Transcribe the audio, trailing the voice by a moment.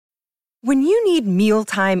When you need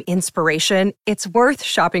mealtime inspiration, it's worth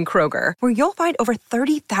shopping Kroger, where you'll find over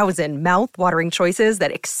 30,000 mouth-watering choices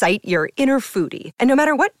that excite your inner foodie. And no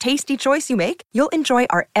matter what tasty choice you make, you'll enjoy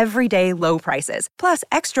our everyday low prices, plus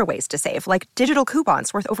extra ways to save, like digital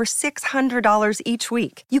coupons worth over $600 each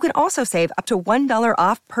week. You can also save up to $1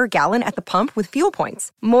 off per gallon at the pump with fuel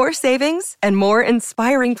points. More savings and more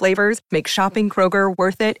inspiring flavors make shopping Kroger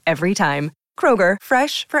worth it every time. Kroger,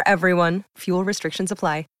 fresh for everyone. Fuel restrictions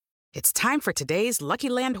apply. It's time for today's Lucky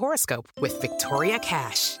Land horoscope with Victoria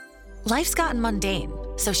Cash. Life's gotten mundane,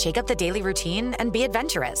 so shake up the daily routine and be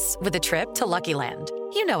adventurous with a trip to Lucky Land.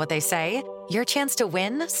 You know what they say, your chance to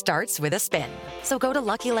win starts with a spin. So go to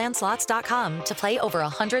LuckyLandSlots.com to play over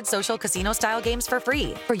 100 social casino-style games for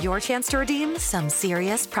free for your chance to redeem some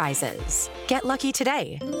serious prizes. Get lucky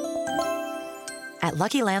today at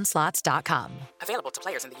LuckyLandSlots.com. Available to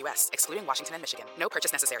players in the U.S., excluding Washington and Michigan. No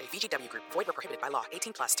purchase necessary. VGW Group. Void where prohibited by law.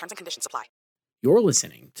 18+. Terms and conditions apply. You're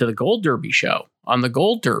listening to The Gold Derby Show on the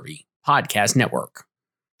Gold Derby Podcast Network.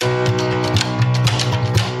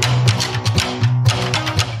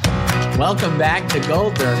 Welcome back to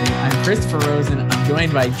Gold Derby. I'm Christopher Rosen. I'm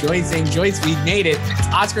joined by Joyce Zhang. Joyce, we made it. It's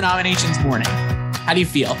Oscar nominations morning. How do you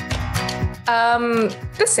feel?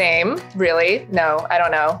 The same, really. No, I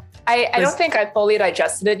don't know. I don't think I fully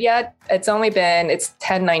digested it yet. It's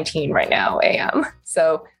 10:19 right now a.m.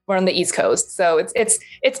 So we're on the East Coast. So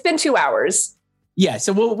it's been 2 hours. Yeah.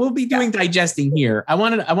 So we'll be doing digesting here.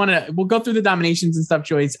 We'll go through the nominations and stuff,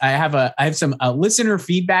 Joyce. I have some listener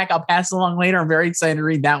feedback I'll pass along later. I'm very excited to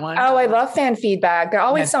read that one. Oh, I love fan feedback. They're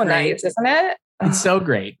always so nice, isn't it? It's so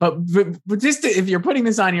great. But just if you're putting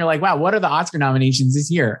this on, you're like, wow, what are the Oscar nominations this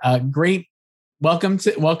year? Great. Welcome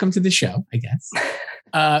to the show, I guess.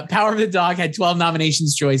 Power of the Dog had 12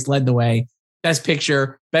 nominations. Joyce led the way. Best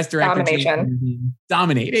Picture, Best Director.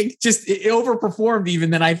 Dominating. Just it overperformed even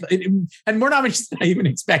than it had more nominations than I even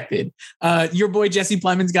expected. Your boy Jesse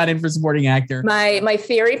Plemons got in for supporting actor. My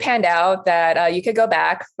theory panned out that you could go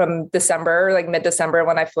back from December, like mid-December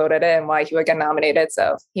when I floated it and why he would get nominated.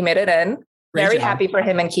 So he made it in. Very happy for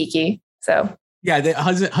him and Kiki. So yeah, the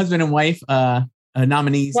husband and wife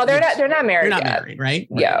nominees. Well, they're not married. They're not yet. married, right?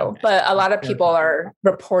 Yeah, but a lot of people are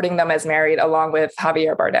reporting them as married, along with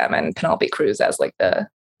Javier Bardem and Penelope Cruz as like the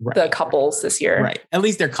couples this year. Right. At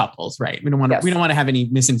least they're couples, right? We don't want to have any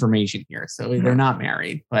misinformation here, so they're not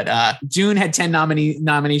married. But June had 10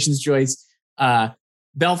 nominations. Joyce,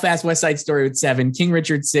 Belfast, West Side Story with 7, King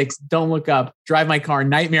Richard 6, Don't Look Up, Drive My Car,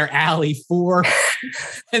 Nightmare Alley 4,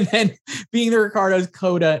 and then Being the Ricardos,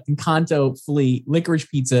 Coda, Encanto, Flea, Licorice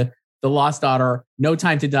Pizza, The Lost Daughter, No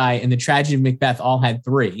Time to Die, and The Tragedy of Macbeth all had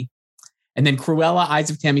 3. And then Cruella, Eyes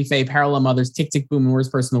of Tammy Faye, Parallel Mothers, Tick, Tick, Boom, and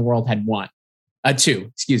Worst Person in the World had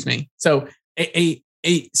 2, excuse me. So a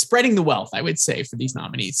spreading the wealth, I would say, for these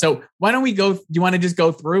nominees. So why don't we go, do you want to just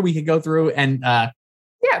go through? We could go through and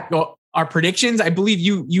go our predictions. I believe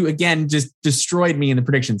you again just destroyed me in the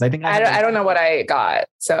predictions. I think I don't know what I got.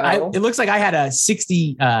 So it looks like I had a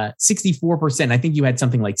 64%. I think you had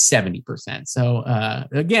something like 70%. So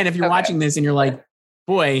again, if you're watching this and you're like,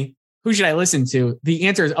 boy, who should I listen to? The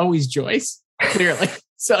answer is always Joyce, clearly.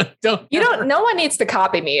 So no one needs to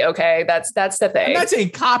copy me. Okay. That's the thing. I'm not saying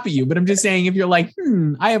copy you, but I'm just saying if you're like,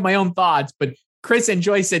 I have my own thoughts, but Chris and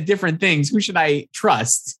Joyce said different things. Who should I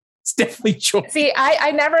trust? It's definitely Joyce. See,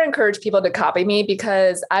 I never encourage people to copy me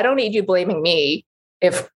because I don't need you blaming me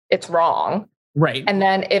if it's wrong. Right. And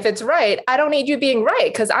then if it's right, I don't need you being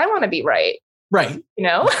right because I want to be right. Right. You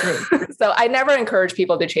know? Right. So I never encourage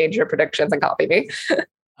people to change their predictions and copy me.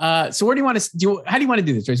 So where do you want to do? How do you want to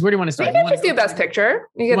do this, Joyce? Where do you want to start? You can just do Best Picture.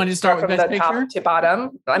 You want to start with Best Picture? Top to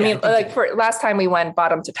bottom. I mean, for last time we went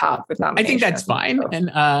bottom to top with nominations. I think that's fine. So.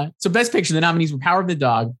 And so Best Picture, the nominees were Power of the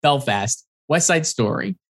Dog, Belfast, West Side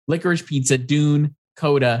Story, Licorice Pizza, Dune,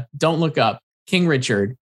 Coda, Don't Look Up, King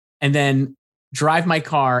Richard, and then Drive My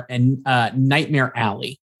Car and Nightmare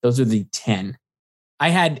Alley. Those are the 10. I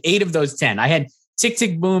had 8 of those 10. I had Tick,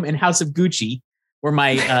 Tick, Boom and House of Gucci were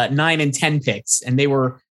my 9 and 10 picks, and they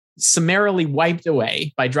were summarily wiped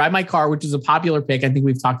away by Drive My Car, which is a popular pick. I think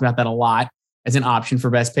we've talked about that a lot as an option for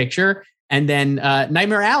Best Picture. And then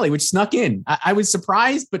Nightmare Alley, which snuck in. I was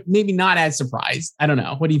surprised, but maybe not as surprised. I don't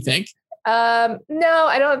know. What do you think? No,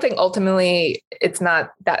 I don't think ultimately it's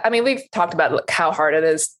not that. I mean, we've talked about how hard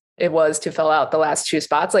it was to fill out the last 2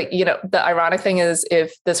 spots. Like, you know, the ironic thing is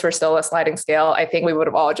if this were still a sliding scale, I think we would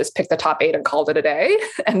have all just picked the top 8 and called it a day.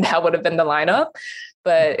 And that would have been the lineup.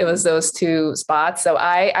 But it was those 2 spots. So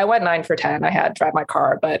I went 9 for 10. I had Drive My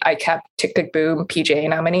Car, but I kept Tick, Tick, Boom, PJ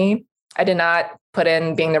nominee. I did not put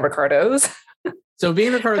in Being the Ricardos. So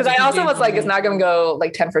being Ricardo, because I also was like, it's not going to go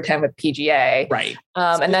like 10 for 10 with PGA, right?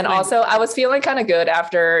 And then also, I was feeling kind of good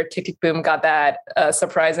after Tick Tick Boom got that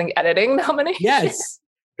surprising editing nomination. Yes.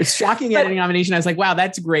 It's shocking editing nomination. I was like, wow,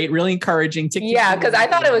 that's great. Really encouraging. Yeah, because I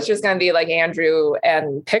thought it was just going to be like Andrew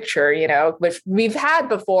and Picture, which we've had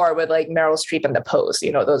before with like Meryl Streep and The Post.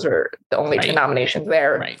 Those were the only two nominations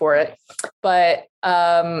there for it. But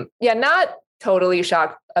not totally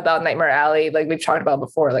shocked about Nightmare Alley. Like we've talked about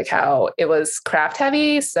before, like how it was craft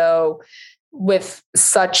heavy. So with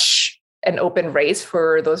such an open race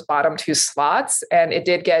for those bottom two slots, and it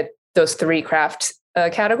did get those 3 craft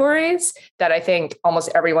categories that I think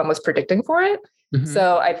almost everyone was predicting for it. Mm-hmm.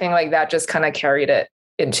 So I think like that just kind of carried it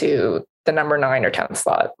into the number 9 or 10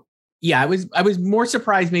 slot. Yeah, I was more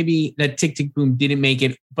surprised maybe that Tick Tick Boom didn't make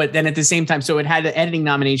it, but then at the same time, so it had the editing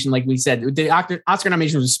nomination, like we said, the Oscar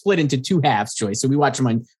nomination was split into 2 halves, Joyce. So I watched them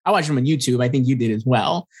on YouTube. I think you did as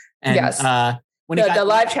well. And yes. The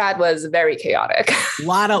live chat was very chaotic. A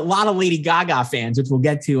lot of Lady Gaga fans, which we'll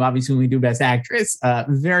get to obviously when we do Best Actress.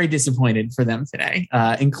 Very disappointed for them today,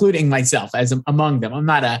 including myself as among them. I'm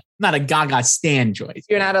not a Gaga stan, Joyce.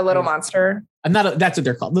 You're not a little monster. That's what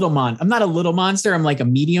they're called, I'm not a little monster. I'm like a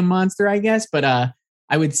medium monster, I guess. But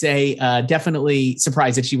I would say definitely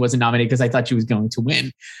surprised that she wasn't nominated because I thought she was going to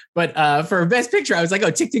win. But for Best Picture, I was like,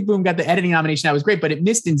 oh, Tick Tick Boom got the editing nomination. That was great, but it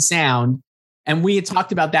missed in sound. And we had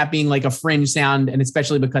talked about that being like a fringe sound, and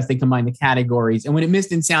especially because they combined the categories. And when it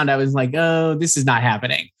missed in sound, I was like, oh, this is not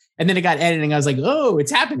happening. And then it got editing. I was like, oh,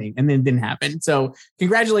 it's happening. And then it didn't happen. So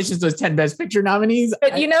congratulations to those 10 Best Picture nominees.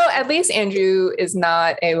 But at least Andrew is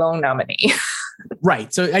not a lone nominee.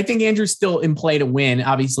 Right. So I think Andrew's still in play to win,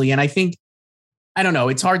 obviously. And I think, I don't know,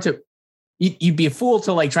 it's hard to, you'd be a fool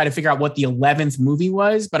to like try to figure out what the 11th movie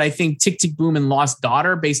was. But I think Tick Tick Boom and Lost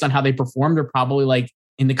Daughter, based on how they performed, are probably like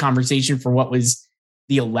in the conversation for what was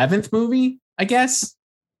the 11th movie, I guess.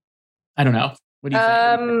 I don't know. What do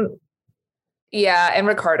you think? Yeah, and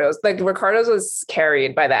Ricardo's was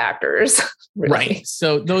carried by the actors. Really. Right.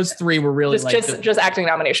 So those 3 were really just acting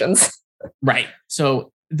nominations. Right.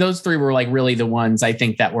 So those 3 were like really the ones I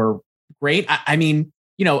think that were great. I mean,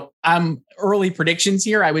 early predictions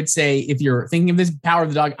here. I would say if you're thinking of this, Power of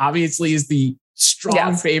the Dog obviously is the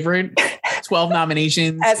strong favorite. 12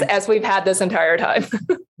 nominations. As we've had this entire time.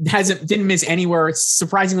 Didn't miss anywhere.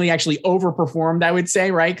 Surprisingly, actually overperformed, I would say,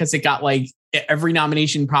 right? Because it got like every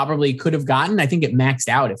nomination probably could have gotten. I think it maxed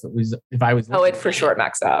out if I was. Oh, it for sure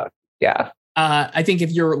maxed out. Yeah. I think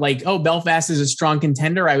if you're like, oh, Belfast is a strong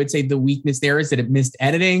contender, I would say the weakness there is that it missed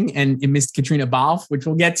editing and it missed Katrina Balfe, which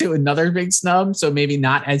we'll get to, another big snub. So maybe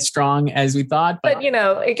not as strong as we thought. But it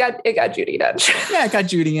got Judi Dench. Yeah, it got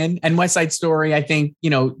Judi in. And West Side Story, I think,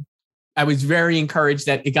 I was very encouraged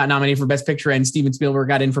that it got nominated for Best Picture and Steven Spielberg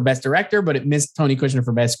got in for Best Director, but it missed Tony Kushner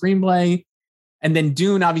for Best Screenplay. And then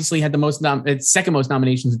Dune obviously had the second most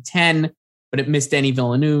nominations of 10, but it missed Denis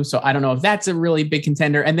Villeneuve. So I don't know if that's a really big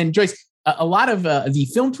contender. And then Joyce, a lot of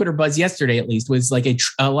the film Twitter buzz yesterday, at least, was like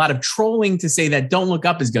a lot of trolling to say that Don't Look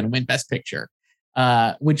Up is going to win Best Picture,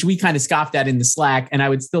 which we kind of scoffed at in the Slack. And I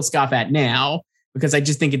would still scoff at now because I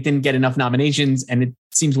just think it didn't get enough nominations and it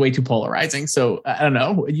seems way too polarizing. So I don't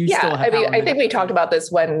know. I think we talked about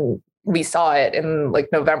this when we saw it in like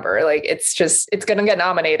November. Like it's going to get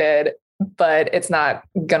nominated, but it's not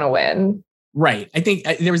going to win. Right. I think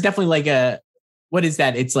there was definitely like what is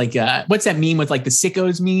that? It's like, what's that meme with like the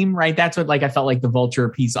sickos meme, right? That's what like I felt like the Vulture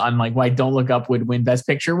piece on like why Don't Look Up would win Best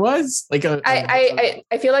Picture was. Like I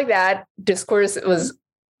feel like that discourse was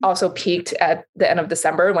also peaked at the end of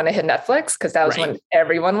December when it hit Netflix, because that was when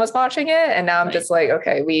everyone was watching it. And now I'm just like,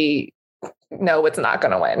 okay, we know it's not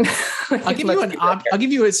going to win. I'll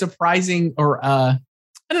give you a surprising or I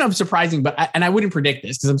don't know if surprising, but I wouldn't predict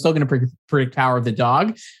this because I'm still going to predict Power of the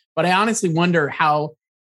Dog. But I honestly wonder how,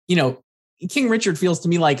 King Richard feels to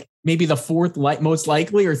me like maybe the 4th most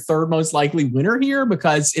likely or 3rd most likely winner here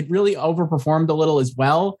because it really overperformed a little as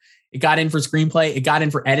well. It got in for screenplay. It got in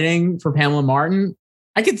for editing for Pamela Martin.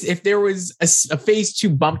 If there was a phase 2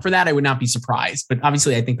 bump for that, I would not be surprised. But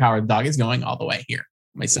obviously, I think Power of the Dog is going all the way here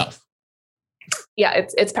myself. Yeah,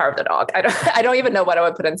 it's Power of the Dog. I don't even know what I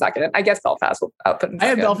would put in second. I guess Belfast will put in second. I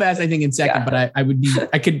have Belfast, I think, in second, but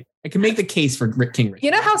I could make the case for King Richard.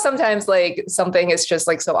 You know how sometimes like something is just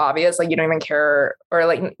like so obvious, like you don't even care, or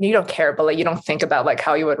like you don't care, but like you don't think about like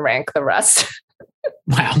how you would rank the rest.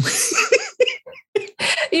 Wow.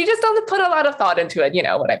 You just don't put a lot of thought into it. You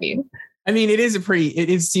know what I mean? I mean, it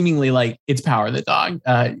is seemingly like it's Power of the Dog.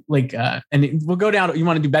 And we'll go down. You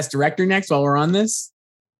want to do Best Director next while we're on this?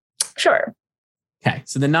 Sure. Okay.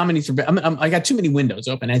 So the nominees for, I got too many windows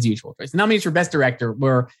open as usual. The nominees for Best Director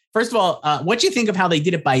were, first of all, what do you think of how they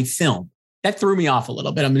did it by film? that threw me off a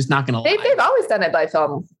little bit. I'm just not going to lie. They've always done it by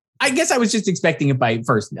film. I guess I was just expecting it by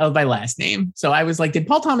last name. So I was like, did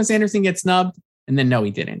Paul Thomas Anderson get snubbed? And then no,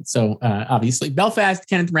 he didn't. So obviously Belfast,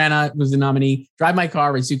 Kenneth Branagh was the nominee. Drive My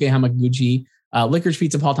Car, Ryusuke Hamaguchi. Licorice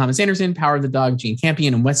Pizza, Paul Thomas Anderson. Power of the Dog, Jane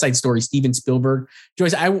Campion. And West Side Story, Steven Spielberg.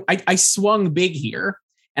 Joyce, I swung big here.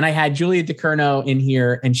 And I had Julia DeCurno in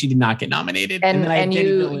here, and she did not get nominated. And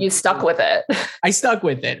you stuck with it. I stuck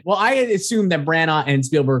with it. Well, I had assumed that Branagh and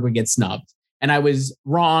Spielberg would get snubbed. And I was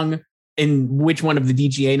wrong in which one of the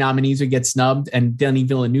DGA nominees would get snubbed. And Denis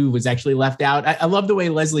Villeneuve was actually left out. I love the way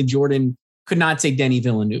Leslie Jordan could not say Denis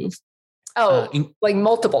Villeneuve. Like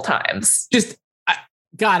multiple times. Just,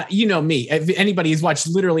 God, you know me. If anybody has watched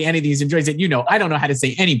literally any of these enjoys it, I don't know how to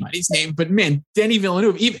say anybody's name. But man, Denis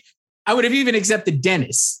Villeneuve, I would have even accepted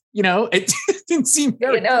Dennis. It didn't seem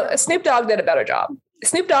very. Snoop Dogg did a better job.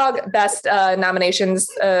 Snoop Dogg, best nominations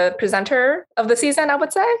presenter of the season, I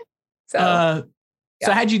would say. So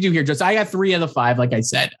how'd you do here, Joseph? I got 3 out of 5, like I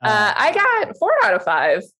said. I got 4 out of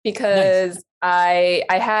 5 because nice.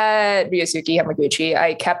 I had Ryusuke Hamaguchi.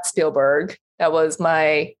 I kept Spielberg. That was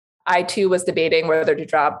I too was debating whether to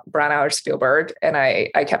drop Branagh or Spielberg, and I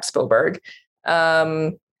kept Spielberg.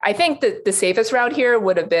 I think that the safest route here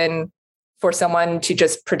would have been for someone to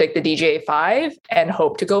just predict the DGA 5 and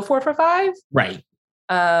hope to go 4 for 5. Right.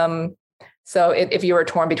 So if you were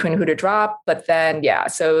torn between who to drop, but then,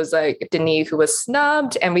 so it was like Denis who was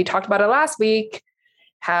snubbed. And we talked about it last week,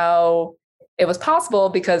 how it was possible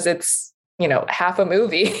because it's, half a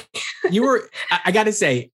movie. I got to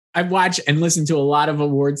say, I've watched and listened to a lot of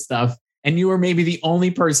award stuff. And you were maybe the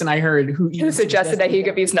only person I heard who suggested that he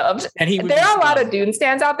could be snubbed. And there are a lot of Dune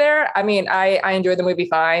stands out there. I mean, I enjoyed the movie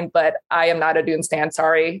fine, but I am not a Dune stan.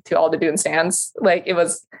 Sorry to all the Dune stands. Like it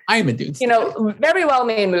was. I am a Dune stan. Very well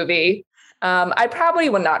made movie. I probably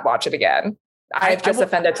would not watch it again. I've just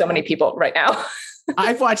offended so many people right now.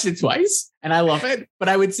 I've watched it twice and I love it. But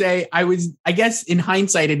I would say I guess in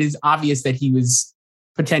hindsight, it is obvious that he was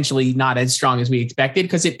potentially not as strong as we expected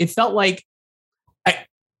because it felt like.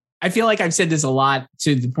 I feel like I've said this a lot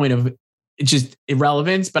to the point of just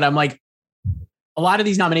irrelevance, but I'm like, a lot of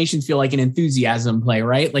these nominations feel like an enthusiasm play,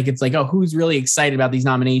 right? Like, it's like, oh, who's really excited about these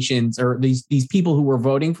nominations or these people who we're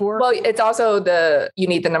voting for? Well, it's also you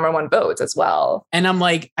need the number 1 votes as well. And I'm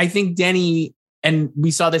like, I think Denny, and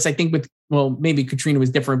we saw this, I think maybe Katrina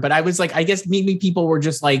was different, but I was like, I guess maybe people were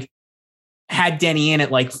just like, had Denny in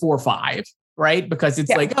at like 4 or 5. Right. Because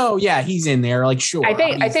it's like, oh, yeah, he's in there. Like, sure.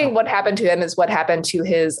 I think what happened to him is what happened to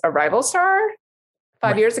his Arrival star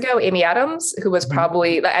 5 years ago, Amy Adams, who was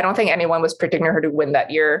probably, I don't think anyone was predicting her to win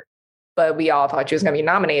that year, but we all thought she was going to be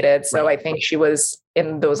nominated. So I think she was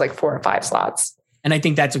in those like 4 or 5 slots. And I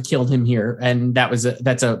think that's what killed him here. And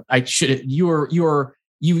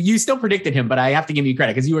you still predicted him, but I have to give you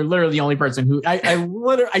credit because you were literally the only person who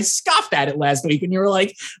I scoffed at it last week and you were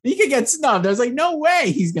like, he could get snubbed. I was like, no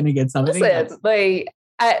way he's going to get snubbed. I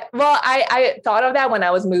thought of that when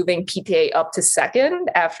I was moving PTA up to 2nd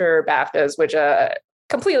after BAFTAs, which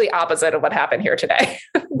completely opposite of what happened here today.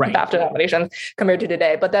 Right. BAFTA nominations compared to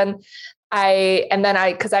today. But then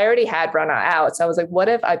because I already had Branagh out. So I was like, what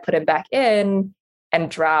if I put him back in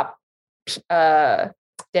and drop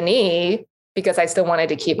Denis? Because I still wanted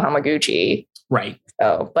to keep Hamaguchi. Right.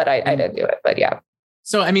 So, but I didn't do it, but yeah.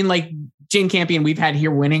 So, I mean, like Jane Campion, we've had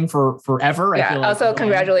here winning for forever. Yeah. I feel also,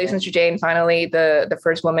 congratulations to Jane. Finally, the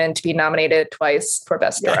first woman to be nominated twice for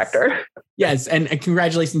Best Director. Yes. And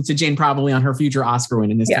congratulations to Jane probably on her future Oscar win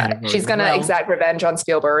in this category. She's going to exact revenge on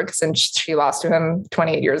Spielberg since she lost to him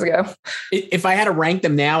 28 years ago. If I had to rank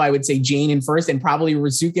them now, I would say Jane in first and probably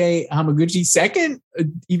Ryusuke Hamaguchi second.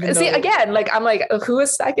 Again, like I'm like, who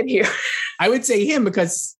is second here? I would say him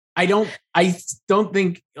because I don't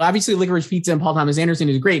think obviously Licorice Pizza and Paul Thomas Anderson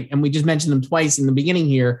is great. And we just mentioned them twice in the beginning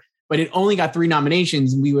here, but it only got 3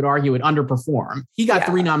 nominations. And we would argue it underperformed. He got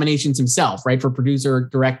 3 nominations himself, right? For producer,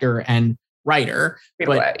 director, and writer.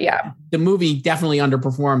 But the movie definitely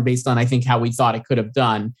underperformed based on, I think, how we thought it could have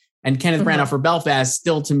done. And Kenneth Branagh for Belfast,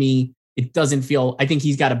 still to me, it doesn't feel, I think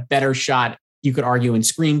he's got a better shot, you could argue, in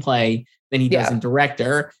screenplay than he does in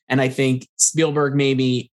director. And I think Spielberg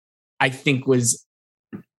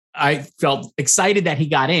I felt excited that he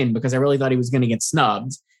got in because I really thought he was going to get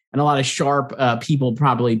snubbed. And a lot of sharp people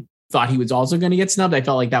probably thought he was also going to get snubbed. I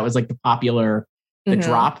felt like that was like the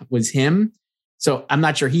drop was him. So I'm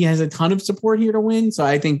not sure he has a ton of support here to win. So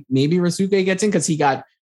I think maybe Ryusuke gets in because he got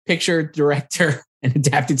picture, director, and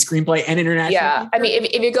adapted screenplay and international. Yeah. I mean,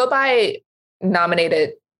 if you go by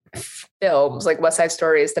nominated films, like West Side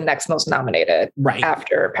Story is the next most nominated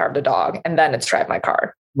after Power of the Dog. And then it's Drive My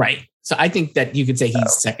Car. Right. So I think that you could say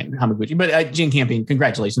he's second Hamaguchi. But Jane Campion,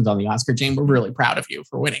 congratulations on the Oscar, Jane. We're really proud of you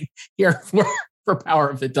for winning here for Power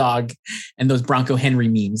of the Dog and those Bronco Henry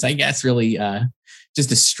memes, I guess. Really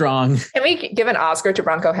just a strong... Can we give an Oscar to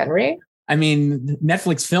Bronco Henry? I mean,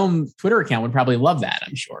 Netflix film Twitter account would probably love that,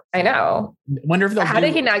 I'm sure. I know. Wonder if How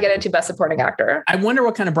did he not get into Best Supporting Actor? I wonder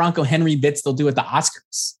what kind of Bronco Henry bits they'll do at the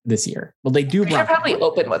Oscars this year. Well, they do. They should probably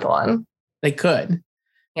open with one. They could.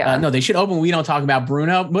 Yeah. No, they should open. We don't talk about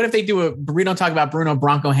Bruno. What if they do we don't talk about Bruno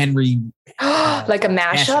Bronco Henry? Like a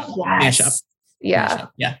mashup? Yes. Mashup. Yeah. Mashup.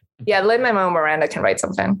 Yeah. Yeah. Lin-Manuel Miranda can write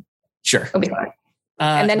something. Sure. It'll be fine.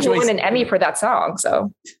 And then he'll win an Emmy for that song.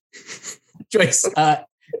 So, Joyce,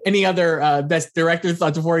 any other best director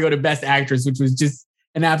thoughts before we go to best actress, which was just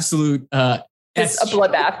an absolute just a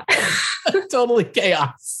bloodbath. Totally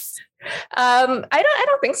chaos. I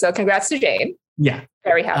don't think so. Congrats to Jane. Yeah.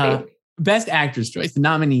 Very happy. Best actress, Joyce. The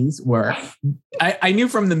nominees were, I knew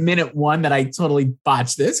from the minute one that I totally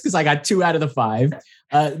botched this because I got 2 out of the 5.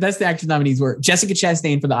 Best actress nominees were Jessica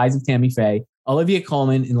Chastain for The Eyes of Tammy Faye, Olivia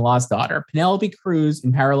Colman in The Lost Daughter, Penelope Cruz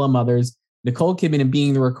in Parallel Mothers, Nicole Kidman in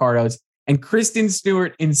Being the Ricardos, and Kristen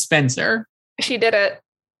Stewart in Spencer. She did it.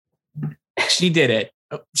 She did it.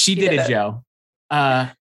 She did it, Joe.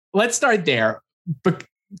 Let's start there. But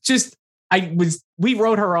we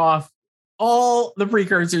wrote her off. All the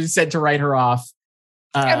precursors said to write her off.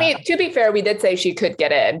 I mean, to be fair, we did say she could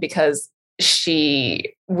get in because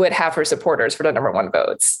she would have her supporters for the number 1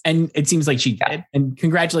 votes. And it seems like she did. And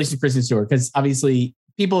congratulations to Kristen Stewart, because obviously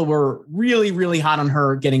people were really, really hot on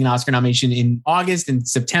her getting an Oscar nomination in August and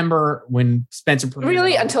September when Spencer premiered.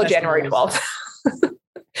 Really until January 12th.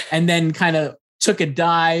 And then kind of took a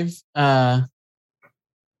dive after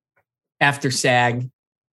SAG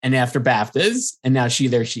and after BAFTAs. And now she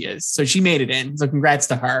is. So she made it in. So congrats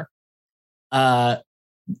to her.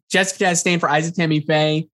 Jessica Chastain for Eyes of Tammy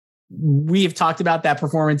Faye. We have talked about that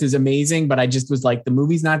performance is amazing, but I just was like, the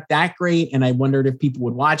movie's not that great. And I wondered if people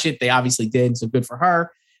would watch it. They obviously did. So good for her.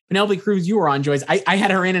 Penelope Cruz, you were on, Joyce. I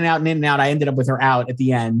had her in and out and in and out. I ended up with her out at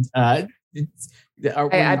the end. I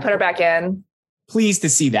put her back in. Pleased to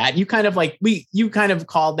see that. You kind of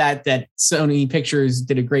called that Sony Pictures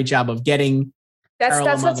did a great job of getting.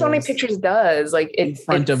 That's what Sony Pictures does. Like in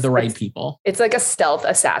front of the right people. It's like a stealth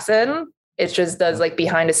assassin. It just does like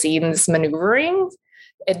behind the scenes maneuvering.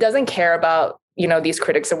 It doesn't care about, these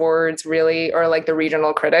critics awards really, or like the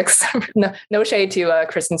regional critics. No shade to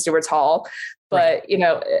Kristen Stewart's Hall, but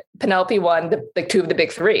Penelope won the 2 of the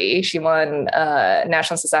big 3. She won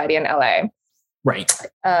National Society in LA. Right.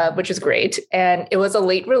 Which is great. And it was a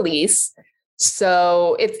late release.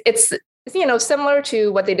 So it's similar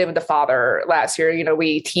to what they did with The Father last year.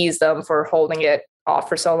 We teased them for holding it off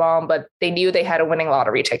for so long, but they knew they had a winning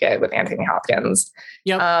lottery ticket with Anthony Hopkins.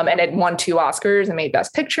 Yep. And it won 2 Oscars and made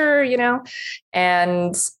Best Picture,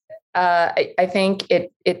 and I think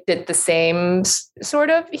it did the same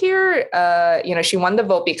sort of here. She won the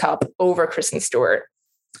Volpe Cup over Kristen Stewart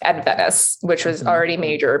at Venice, which was already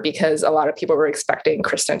major because a lot of people were expecting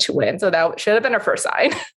Kristen to win. So that should have been her first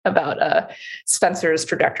sign about Spencer's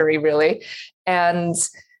trajectory, really. And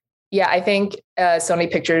yeah, I think Sony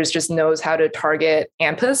Pictures just knows how to target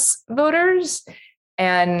AMPAS voters.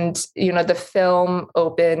 And, the film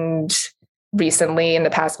opened recently in the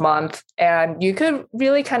past month, and you could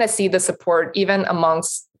really kind of see the support even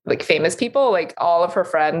amongst like famous people. Like all of her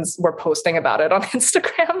friends were posting about it on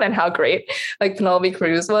Instagram and how great like Penelope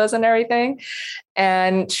Cruz was and everything.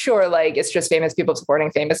 And sure, like it's just famous people supporting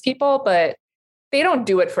famous people, but they don't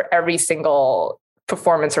do it for every single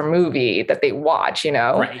performance or movie that they watch,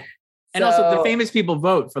 Right. And also the famous people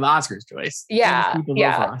vote for the Oscars, Joyce. Yeah. Famous people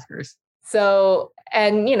vote for Oscars. So,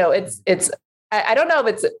 and it's, I don't know if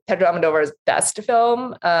it's Pedro Almodovar's best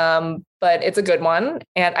film, but it's a good one.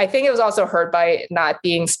 And I think it was also hurt by not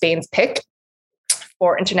being Spain's pick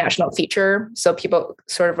for international feature. So people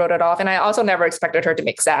sort of wrote it off. And I also never expected her to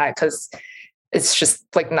make SAG because it's just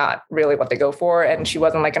like not really what they go for. And she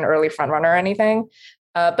wasn't like an early front runner or anything.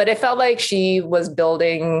 But it felt like she was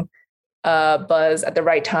building buzz at the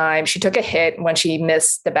right time. She took a hit when she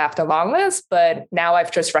missed the BAFTA long list, but now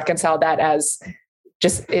I've just reconciled that as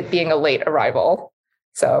just it being a late arrival.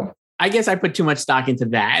 So I guess I put too much stock into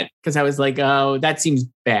that because I was like, oh, that seems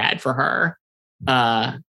bad for her.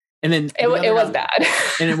 And then it was bad.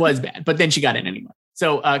 And it was bad, but then she got in anyway.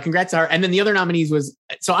 So congrats to her. And then the other nominees was,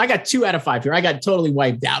 so I got 2 out of 5 here. I got totally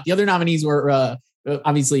wiped out. The other nominees were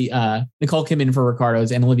obviously Nicole Kidman for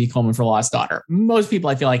Ricardos and Olivia Colman for Lost Daughter. Most people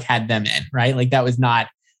I feel like had them in, right? Like that was not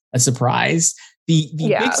a surprise. The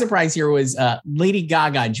big surprise here was Lady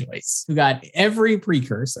Gaga, Joyce, who got every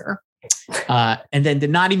precursor. And then did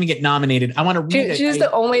not even get nominated. I want to read it. She's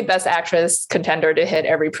the only Best Actress contender to hit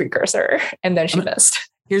every precursor, and then she missed.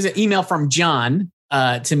 Here's an email from John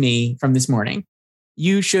to me from this morning.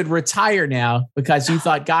 You should retire now because you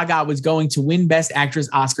thought Gaga was going to win Best Actress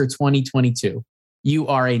Oscar 2022. You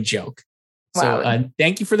are a joke. Wow. So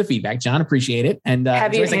thank you for the feedback, John. Appreciate it. And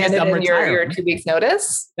have you handed in your 2 weeks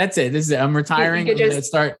notice? That's it. This is it. I'm retiring. I'm gonna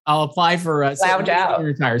start. I'll apply for lounge out.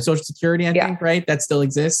 Retire. Social Security, I think, right? That still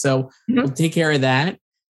exists. So we'll take care of that.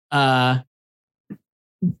 I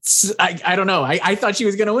don't know. I thought she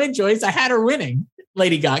was going to win, Joyce. I had her winning,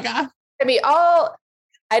 Lady Gaga. I mean,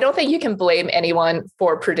 I don't think you can blame anyone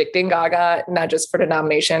for predicting Gaga, not just for the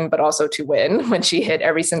nomination, but also to win when she hit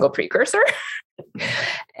every single precursor.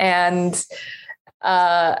 And,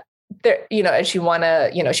 there, and she won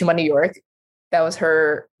New York. That was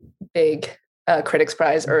her big Critics'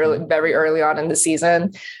 Prize very early on in the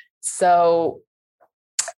season. So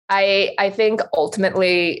I think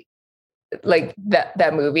ultimately, like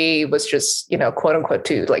that movie was just, quote unquote,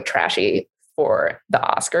 too like trashy for the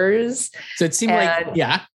Oscars. So it seemed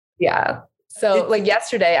yeah. So like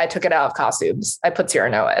yesterday I took it out of costumes. I put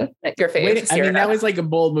Cyrano in, your favorite. I mean, that was like a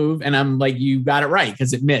bold move, and I'm like, you got it right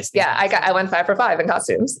because it missed. Yeah, I went 5 for 5 in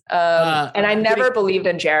costumes. And I never believed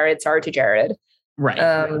in Jared. Sorry to Jared. Right.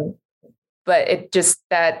 But it just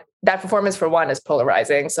that performance for one is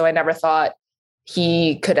polarizing. So I never thought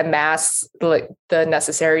he could amass like the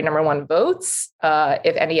necessary number 1 votes,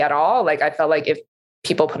 if any at all. Like I felt like if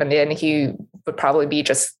people put him in, he would probably be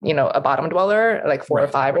just, a bottom dweller, like 4 or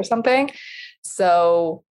 5 or something.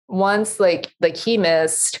 So once like he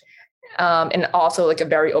missed, and also like a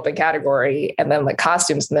very open category, and then like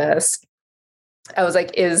costumes missed, I was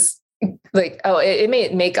like, it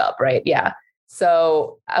made makeup, right? Yeah.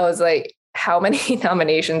 So I was like, how many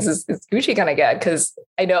nominations is Gucci gonna get? Because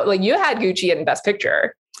I know like you had Gucci in Best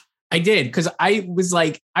Picture. I did, because I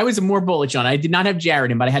was more bullish on it. I did not have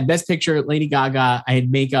Jared in, but I had Best Picture, Lady Gaga, I had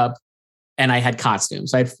makeup, and I had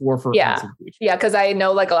costumes. So I had 4 for Gucci. Yeah, because I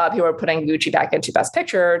know like a lot of people are putting Gucci back into Best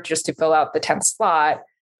Picture just to fill out the 10th slot.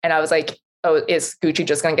 And I was like, oh, is Gucci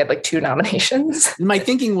just going to get like 2 nominations? My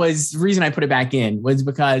thinking was, the reason I put it back in was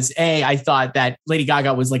because I thought that Lady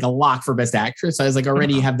Gaga was like a lock for Best Actress. So I was like,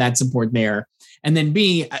 already have that support there. And then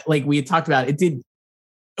B, like we had talked about, it did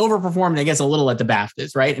overperformed, I guess, a little at the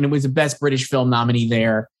BAFTAs, right? And it was a Best British Film nominee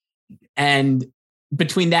there. And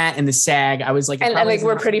between that and the SAG, I was like, and like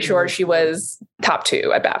we're pretty sure she was top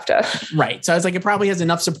 2 at BAFTA, right? So I was like, it probably has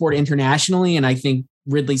enough support internationally, and I think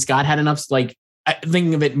Ridley Scott had enough. Like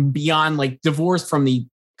thinking of it beyond like divorced from the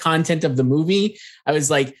content of the movie, I was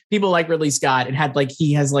like, people like Ridley Scott. It had like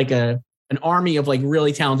he has like an army of like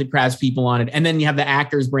really talented craftspeople on it, and then you have the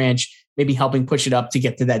actors branch maybe helping push it up to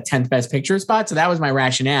get to that 10th Best Picture spot. So that was my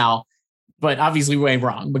rationale, but obviously way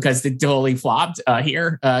wrong because it totally flopped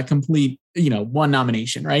here. Complete, 1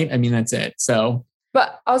 nomination, right? I mean, that's it. So,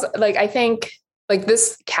 but also like, I think like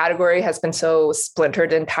this category has been so splintered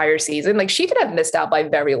the entire season. Like she could have missed out by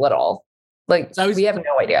very little. Like we have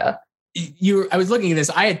no idea. I was looking at this.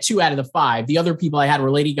 I had 2 out of the 5. The other people I had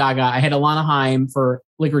were Lady Gaga. I had Alana Haim for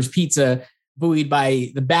Licorice Pizza, buoyed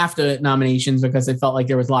by the BAFTA nominations because I felt like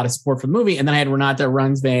there was a lot of support for the movie. And then I had Renata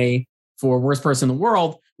Runsvay for Worst Person in the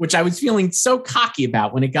World, which I was feeling so cocky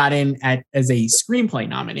about when it got in as a screenplay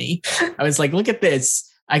nominee. I was like, look at this.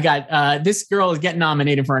 I got this girl is getting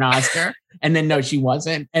nominated for an Oscar. And then no, she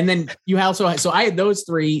wasn't. And then you also, so I had those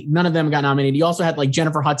 3, none of them got nominated. You also had like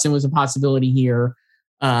Jennifer Hudson was a possibility here,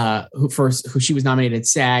 who she was nominated at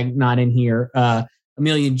SAG, not in here.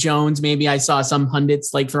 Amelia Jones, maybe I saw some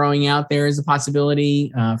pundits like throwing out there as a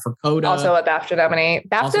possibility for Coda. Also a BAFTA nominee.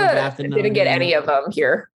 BAFTA didn't get any of them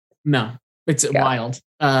here. No, it's wild.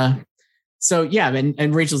 So yeah,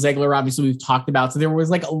 and Rachel Zegler, obviously we've talked about. So there was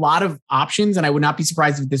like a lot of options, and I would not be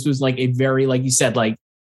surprised if this was like a very, like you said, like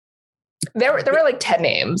there were like 10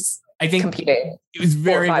 names. I think competing. It was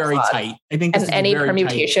very, very tight. I think and any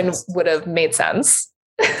permutation would have made sense.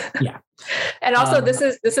 Yeah. And also this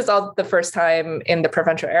is all the first time in the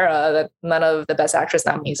provincial era that none of the Best Actress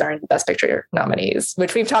nominees are in the Best Picture nominees,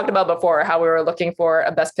 which we've talked about before, how we were looking for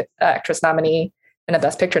a Best Actress nominee and a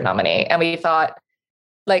Best Picture nominee. And we thought,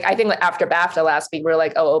 like, I think after BAFTA last week, we were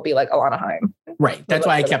like, oh, it'll be like Alana Haim. Right. That's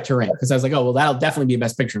why I kept her in, because I was like, oh, well, that'll definitely be a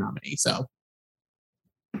Best Picture nominee. So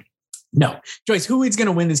no. Joyce, who is going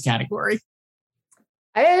to win this category?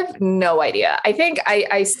 I have no idea. I think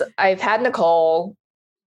I've had Nicole.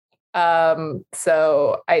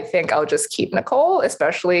 So I think I'll just keep Nicole,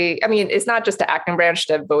 especially, I mean, it's not just the acting branch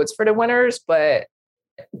that votes for the winners, but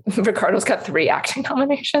Ricardo's got 3 acting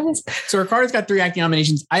nominations. So Ricardo's got 3 acting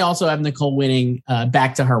nominations. I also have Nicole winning,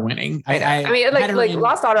 back to her winning. I mean, like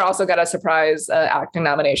Lost Daughter also got a surprise acting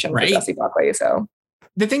nomination for Jessie Buckley. So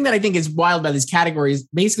the thing that I think is wild about this category is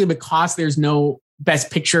basically because there's no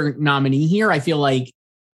Best Picture nominee here. I feel like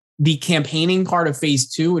the campaigning part of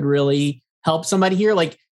phase 2 would really help somebody here.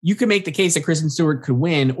 Like you could make the case that Kristen Stewart could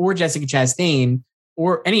win, or Jessica Chastain,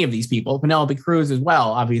 or any of these people, Penelope Cruz as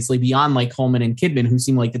well, obviously beyond like Coleman and Kidman, who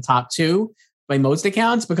seem like the top 2 by most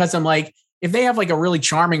accounts, because I'm like, if they have like a really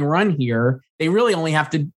charming run here, they really only have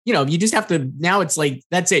to, you just have to, now it's like,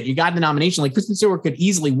 that's it. You got the nomination. Like Kristen Stewart could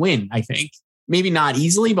easily win, I think. Maybe not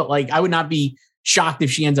easily, but like, I would not be shocked if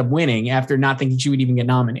she ends up winning after not thinking she would even get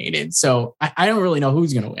nominated. So I don't really know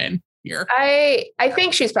who's going to win here. I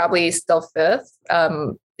think she's probably still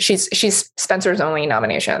 5th. She's Spencer's only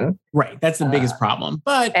nomination. Right. That's the biggest problem.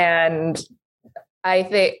 But and I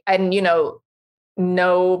think, and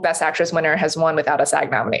no Best Actress winner has won without a SAG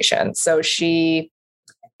nomination. So she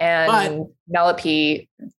and Penelope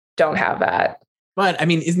don't have that. But I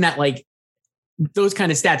mean, isn't that like those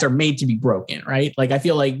kind of stats are made to be broken, right? Like I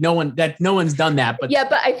feel like no one's done that. But yeah,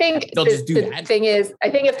 but I think they'll just do that. Thing is, I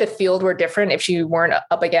think if the field were different, if she weren't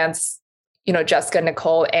up against Jessica,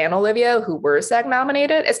 Nicole, and Olivia, who were SAG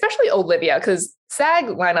nominated, especially Olivia, because SAG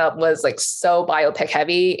lineup was like so biopic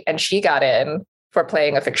heavy, and she got in for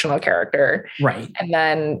playing a fictional character. Right. And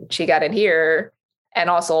then she got in here and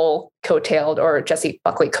also Jessie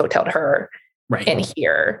Buckley coattailed her in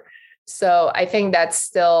here. So I think that's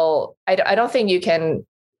still, I don't think you can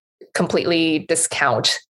completely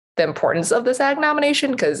discount the importance of the SAG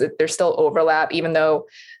nomination, because there's still overlap, even though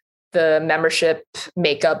the membership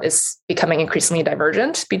makeup is becoming increasingly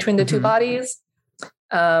divergent between the 2 bodies.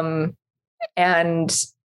 And,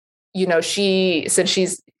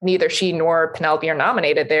 since neither she nor Penelope are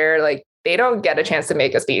nominated there, like they don't get a chance to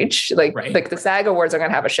make a speech. Like the SAG Awards are going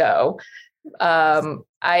to have a show.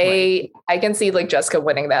 I can see like Jessica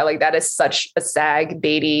winning that. Like that is such a SAG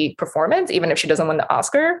baity performance, even if she doesn't win the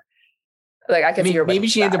Oscar. Like I can see her. Maybe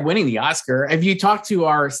she ends up winning the Oscar. If you talk to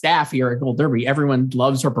our staff here at Gold Derby, everyone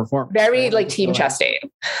loves her performance. Very like Team Chastain.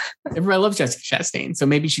 Everyone loves Jessica Chastain, so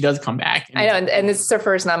maybe she does come back. I know, and this is her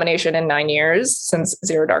first nomination in 9 years since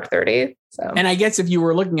Zero Dark 30. So, and I guess if you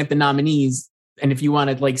were looking at the nominees, and if you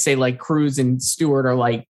wanted like say like Cruz and Stewart are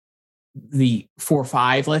like the 4 or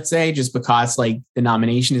 5, let's say, just because like the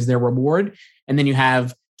nomination is their reward, and then you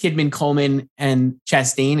have Kidman, Coleman, and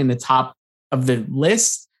Chastain in the top of the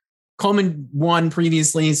list. Coleman won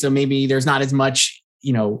previously, so maybe there's not as much,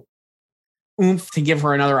 oomph to give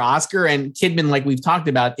her another Oscar. And Kidman, like we've talked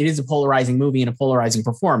about, it is a polarizing movie and a polarizing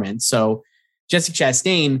performance. So Jessica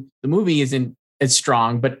Chastain, the movie isn't as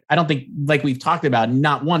strong, but I don't think, like we've talked about,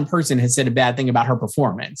 not one person has said a bad thing about her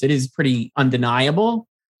performance. It is pretty undeniable.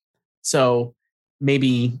 So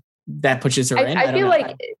maybe that pushes her in. I feel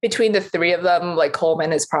like between the 3 of them, like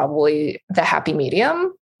Coleman is probably the happy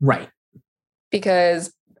medium. Right.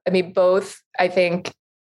 Because both, I think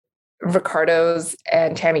Ricardo's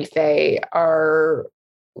and Tammy Faye are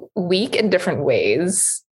weak in different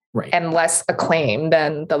ways, right, and less acclaimed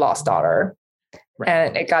than The Lost Daughter. Right.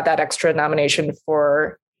 And it got that extra nomination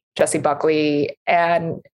for Jessie Buckley.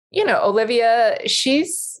 And, Olivia,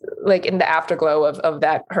 she's like in the afterglow of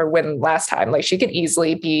that, her win last time. Like she could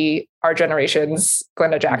easily be our generation's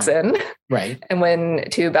Glenda Jackson. Right. And win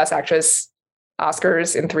 2 Best Actress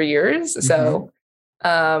Oscars in 3 years. Mm-hmm. So,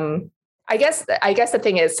 I guess the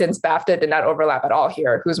thing is, since BAFTA did not overlap at all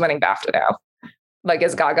here, who's winning BAFTA now? Like,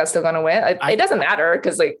 is Gaga still going to win? It doesn't matter,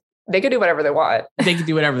 because like they could do whatever they want. They could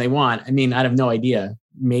do whatever they want. I mean, I have no idea.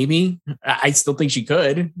 Maybe I still think she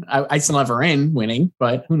could. I still have her in winning,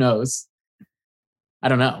 but who knows? I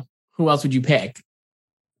don't know. Who else would you pick?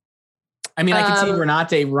 I mean, I could see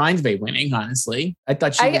Renate Reinsve winning. Honestly, I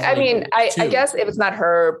thought she. I guess if it's not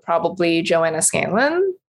her, probably Joanna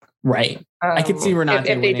Scanlon. Right. I could see Renate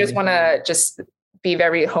if they just want to just be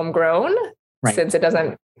very homegrown, right, since it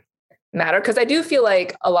doesn't matter. Because I do feel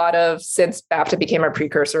like a lot of, since BAFTA became a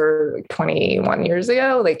precursor like 21 years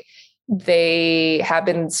ago, like they have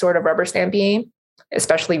been sort of rubber stamping,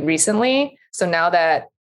 especially recently. So now that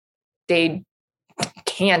they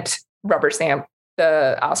can't rubber stamp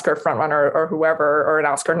the Oscar frontrunner or whoever, or an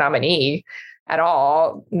Oscar nominee at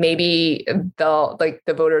all, maybe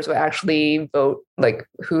the voters would actually vote like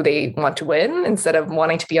who they want to win, instead of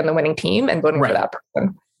wanting to be on the winning team and voting for that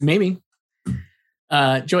person. Maybe.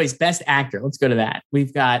 Joyce, Best Actor. Let's go to that.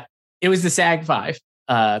 It was the SAG 5.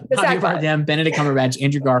 Javier Bardem, Benedict Cumberbatch,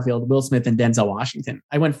 Andrew Garfield, Will Smith, and Denzel Washington.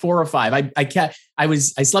 I went 4 or 5.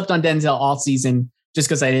 I slept on Denzel all season just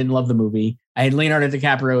because I didn't love the movie. I had Leonardo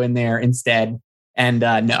DiCaprio in there instead. And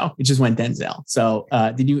no, it just went Denzel. So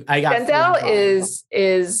did you? I got Denzel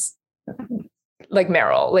is like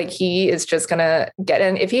Meryl. Like he is just gonna get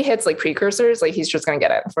in. If he hits like precursors, like he's just gonna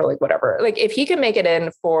get in for like whatever. Like if he can make it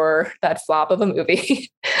in for that flop of a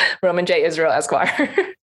movie, Roman J. Israel Esquire.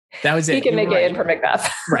 That was it. He can make it in for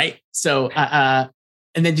Macbeth. Right. So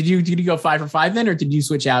and then did you go 5 for 5 then, or did you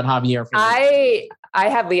switch out Javier? I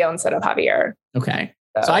have Leo instead of Javier. Okay.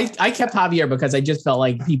 So I kept Javier because I just felt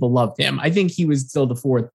like people loved him. I think he was still the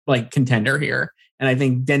fourth like contender here. And I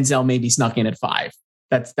think Denzel maybe snuck in at 5.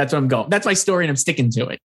 That's what I'm going. That's my story and I'm sticking to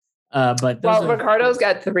it. But Ricardo's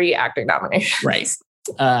got 3 acting nominations. Right.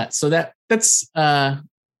 So that's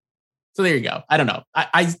so there you go. I don't know.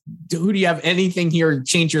 Who do you have anything here?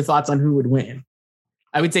 Change your thoughts on who would win?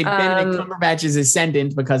 I would say Benedict Cumberbatch is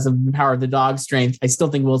ascendant because of the Power of the Dog strength. I still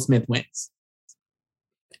think Will Smith wins.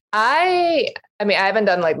 I mean, I haven't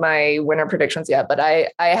done like my winner predictions yet, but I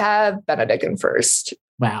have Benedict in first.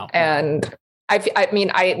 Wow. And I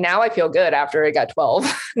mean, now I feel good after it got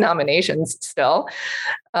 12 nominations still.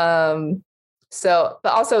 So,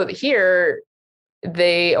 but also here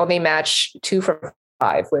they only match 2 from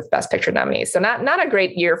 5 with Best Picture nominees. So not a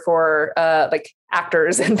great year for like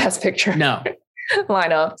actors in Best Picture. No.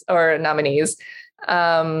 Lineups or nominees.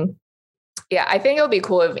 Yeah, I think it would be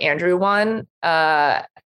cool if Andrew won.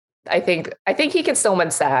 I think he can still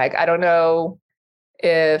win SAG. I don't know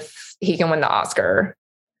if he can win the Oscar.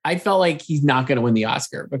 I felt like he's not going to win the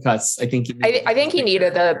Oscar because I think he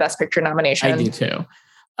needed the Best Picture nomination. I do too.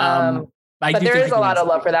 But there is a lot of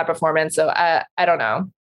love for that performance, so I don't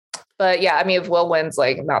know. But yeah, I mean, if Will wins,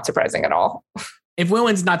 like not surprising at all. If Will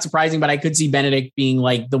wins, not surprising, but I could see Benedict being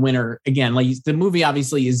like the winner again. Like the movie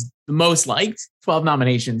obviously is the most liked, 12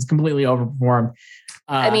 nominations, completely overperformed.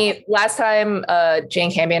 I mean, last time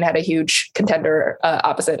Jane Campion had a huge contender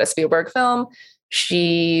opposite a Spielberg film,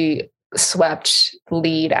 she swept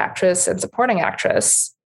lead actress and supporting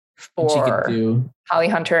actress for Holly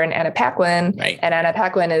Hunter and Anna Paquin. Right. And Anna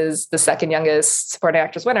Paquin is the second youngest supporting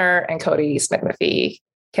actress winner, and Cody Smith-McPhee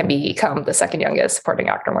can become the second youngest supporting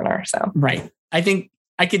actor winner. So right. I think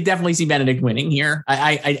I could definitely see Benedict winning here.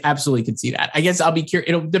 I absolutely could see that. I guess I'll be curious.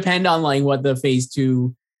 It'll depend on like what the phase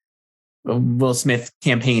 2 Will Smith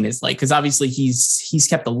campaign is like, because obviously he's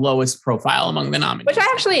kept the lowest profile among the nominees, which I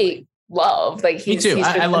actually love. Like me too.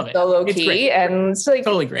 I love it. So low key and it's like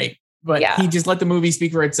totally great. But he just let the movie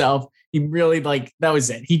speak for itself. He really that was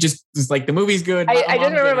it. He just was like, the movie's good. I just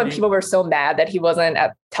remember when people were so mad that he wasn't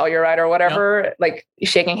at Telluride or whatever, like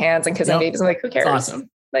shaking hands and kissing babies. I'm like, who cares? It's awesome.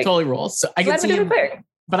 Like, totally rules. So I could see him,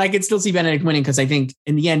 but I could still see Benedict winning because I think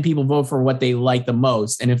in the end people vote for what they like the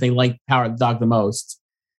most, and if they like Power of the Dog the most,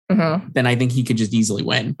 then I think he could just easily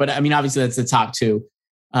win. But I mean, obviously that's the top 2.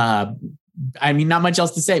 I mean, not much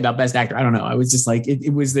else to say about Best Actor. I don't know. I was just like,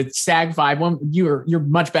 it was the SAG 5 one. You're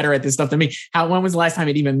much better at this stuff than me. When was the last time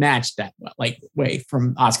it even matched that? Like, way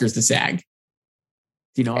from Oscars to SAG?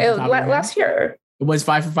 Do you know? Last year. It was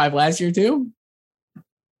 5 for 5 last year too.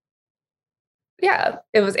 Yeah,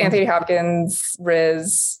 it was Anthony Hopkins,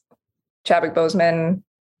 Riz, Chadwick Boseman,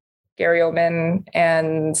 Gary Oldman,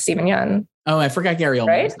 and Stephen Yeun. Oh, I forgot Gary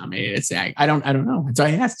Oldman was nominated at SAG. I don't know. So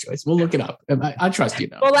I asked Joyce. We'll look it up. I trust you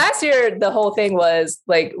though. Well, last year the whole thing was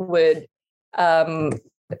like, would Chadwick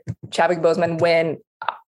Boseman win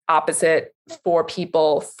opposite 4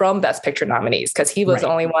 people from Best Picture nominees? Because he was the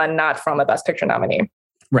only one not from a Best Picture nominee.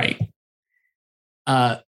 Right.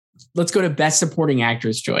 Let's go to Best Supporting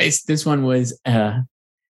Actress, Joyce. This one was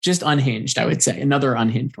just unhinged, I would say. Another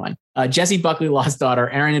unhinged one. Jessie Buckley, Lost Daughter,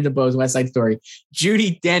 Aaron DeBose, West Side Story,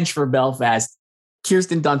 Judi Dench for Belfast,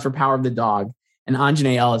 Kirsten Dunst for Power of the Dog, and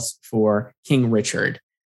Anjanae Ellis for King Richard.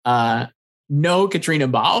 No Katrina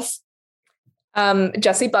Balfe.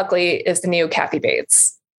 Jessie Buckley is the new Kathy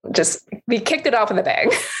Bates. We kicked it off in the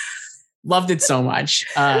bag. Loved it so much.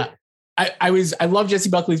 I love Jessie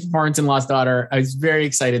Buckley's performance in Lost Daughter. I was very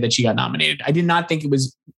excited that she got nominated. I did not think it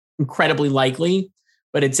was incredibly likely,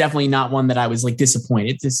 but it's definitely not one that I was like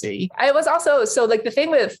disappointed to see. I was also, so like the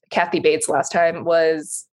thing with Kathy Bates last time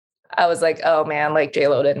was, I was like, oh man, like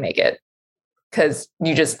J-Lo didn't make it. Cause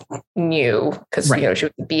you just knew, cause you know, she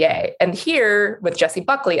was a BA. And here with Jessie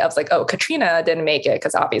Buckley, I was like, oh, Katrina didn't make it.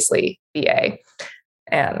 Cause obviously BA.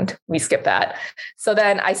 And we skipped that. So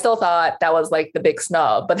then I still thought that was like the big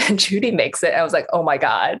snub, but then Judy makes it. And I was like, oh my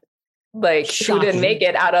God, like Shocking. Who didn't make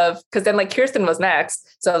it out of, cause then like Kirsten was next.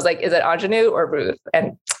 So I was like, is it Ingenue or Ruth?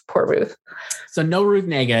 And poor Ruth. So no Ruth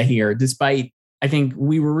Negga here, despite, I think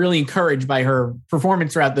we were really encouraged by her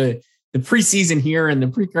performance throughout the preseason here and the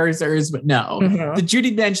precursors, but no, the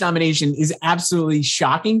Judi Dench nomination is absolutely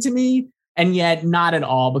shocking to me. And yet not at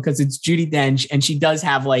all, because it's Judi Dench and she does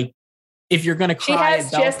have like if you're going to cry,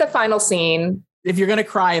 she has the final scene. If you're going to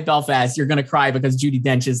cry at Belfast, you're going to cry because Judi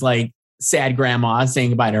Dench is like sad grandma saying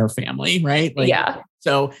goodbye to her family, right? Like, yeah.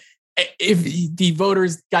 So if the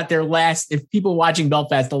voters got if people watching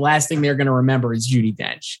Belfast, the last thing they're going to remember is Judi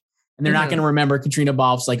Dench, and they're not going to remember Katrina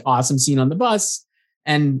Balfe's like awesome scene on the bus.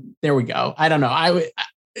 And there we go. I don't know.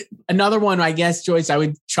 Another one, I guess, Joyce, I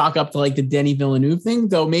would chalk up to like the Denis Villeneuve thing,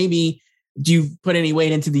 though. Maybe do you put any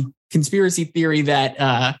weight into the conspiracy theory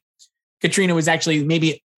that Katrina was actually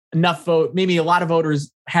maybe a lot of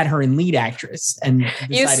voters had her in lead actress, and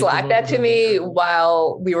you slacked that to me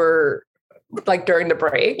while we were like during the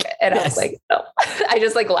break, and I was like, no. I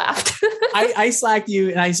just like laughed. I slacked you,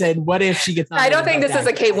 and I said, "What if she gets?" I don't think this is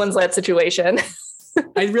a Kate Winslet situation.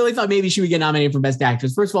 I really thought maybe she would get nominated for Best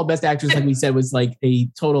Actress. First of all, Best Actress, like we said, was like a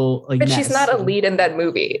total like. But mess. She's not a lead in that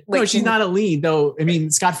movie. Like, no, she's not a lead, though. I mean,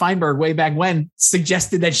 Scott Feinberg, way back when,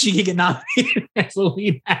 suggested that she could get nominated as a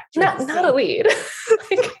lead actress. Not a lead.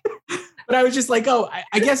 But I was just like,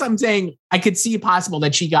 I guess I'm saying I could see it possible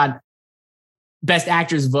that she got Best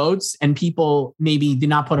Actress votes, and people maybe did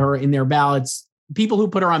not put her in their ballots. People who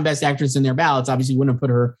put her on Best Actress in their ballots obviously wouldn't have put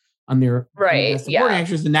her on their Best Supporting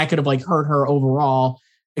Actress, and that could have like hurt her overall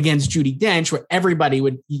against Judi Dench, where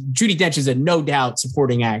Judi Dench is a no doubt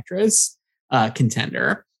supporting actress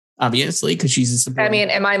contender, obviously, because she's a supporting. I mean,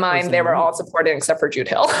 in my mind, they were all supporting except for Jude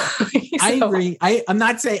Hill. So. I agree. I'm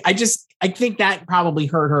not saying. I think that probably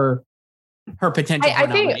hurt her potential. I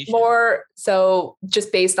think more so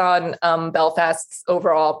just based on Belfast's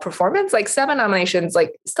overall performance, like 7 nominations,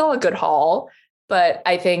 like still a good haul, but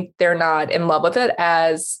I think they're not in love with it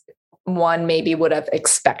as one maybe would have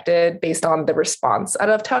expected based on the response out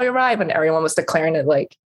of Telluride when everyone was declaring it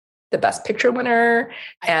like the Best Picture winner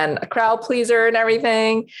and a crowd pleaser and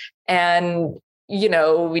everything. And,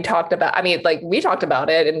 we talked about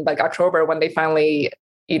it in like October when they finally,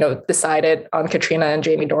 decided on Katrina and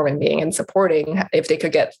Jamie Dornan being in supporting, if they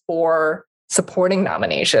could get 4 supporting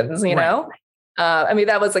nominations, know? I mean,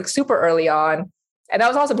 that was like super early on. And that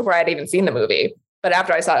was also before I had even seen the movie. But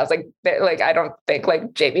after I saw it, I was like, I don't think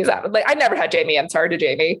like Jamie's out. Like I never had Jamie. I'm sorry to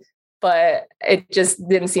Jamie, but it just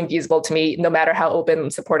didn't seem feasible to me, no matter how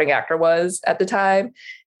open supporting actor was at the time.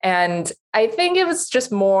 And I think it was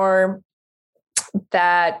just more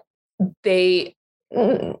that they,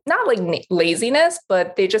 not like laziness,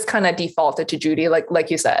 but they just kind of defaulted to Judy.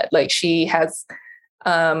 Like you said, like she has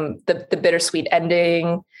the bittersweet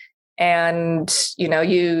ending. And,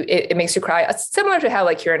 it makes you cry. Similar to how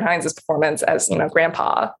like Ciarán Hinds' performance as,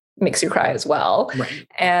 grandpa makes you cry as well. Right.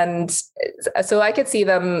 And so I could see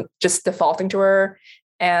them just defaulting to her.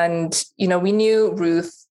 And, we knew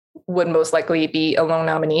Ruth would most likely be a lone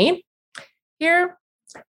nominee here.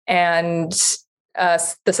 And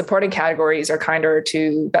the supporting categories are kinder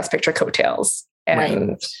to Best Picture coattails.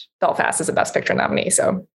 And Belfast is a Best Picture nominee.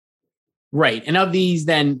 So. Right. And of these,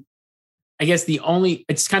 then, I guess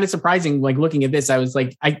it's kind of surprising, like looking at this, I was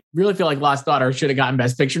like, I really feel like Lost Daughter should have gotten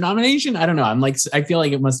Best Picture nomination. I don't know. I feel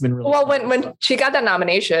like it must have been really. Well, when she got that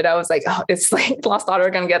nomination, I was like, oh, it's like Lost Daughter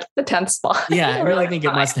going to get the 10th spot. Yeah, I really think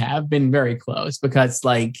it must have been very close because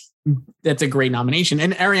like, that's a great nomination.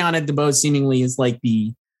 And Ariana DeBose seemingly is like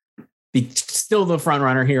still the front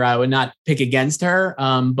runner here. I would not pick against her.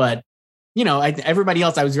 But everybody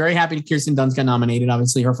else, I was very happy Kirsten Dunst got nominated.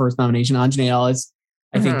 Obviously her first nomination, Anjanae Ellis.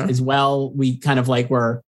 I think as well, we kind of like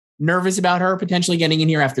were nervous about her potentially getting in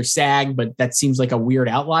here after SAG, but that seems like a weird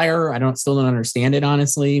outlier. I still don't understand it,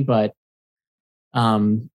 honestly, but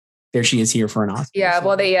there she is here for an Oscar. Yeah,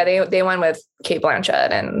 well, they went with Cate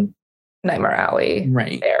Blanchett and Nightmare Alley.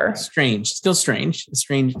 Right. There. Still strange. A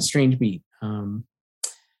strange beat.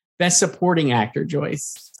 Best Supporting Actor,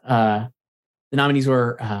 Joyce. The nominees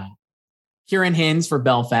were Ciarán Hinds for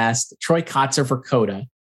Belfast, Troy Kotsur for Coda,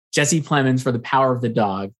 Jesse Plemons for The Power of the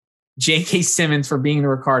Dog, J.K. Simmons for Being the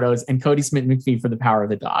Ricardos, and Cody Smith-McPhee for The Power of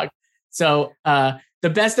the Dog. So the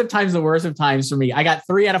best of times, the worst of times for me. I got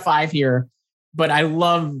 3 out of 5 here, but I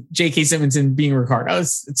love J.K. Simmons in Being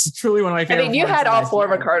Ricardos. It's truly one of my favorite. I mean, you had all 4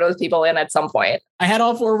 Ricardos people in at some point. I had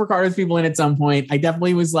all 4 Ricardos people in at some point. I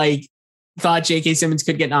definitely was like, thought J.K. Simmons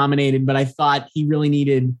could get nominated, but I thought he really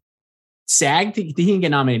needed SAG. He didn't get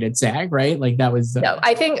nominated at SAG, right? Like that was no.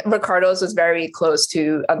 I think Ricardo's was very close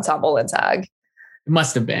to Ensemble and SAG. It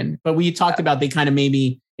must have been, but we talked about they kind of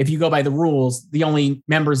maybe, if you go by the rules, the only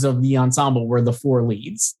members of the ensemble were the 4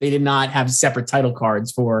 leads. They did not have separate title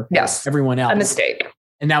cards for everyone else. A mistake,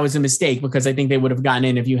 and that was a mistake because I think they would have gotten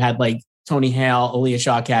in if you had like Tony Hale,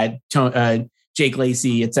 Aaliyah Shawkat, Jake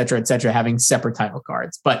Lacey, et cetera, having separate title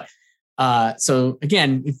cards. But So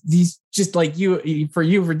again, if these just like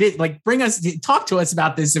bring us, talk to us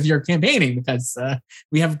about this if you're campaigning, because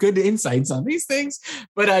we have good insights on these things.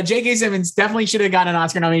 But J.K. Simmons definitely should have gotten an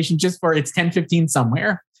Oscar nomination just for It's 10:15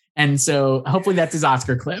 Somewhere. And so hopefully that's his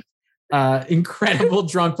Oscar clip. Incredible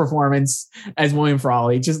drunk performance as William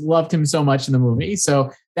Frawley. Just loved him so much in the movie.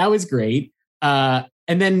 So that was great.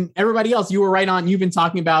 And then everybody else, you were right on. You've been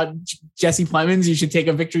talking about Jesse Plemons. You should take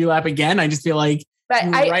a victory lap again. I just feel like, but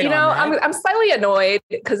I'm slightly annoyed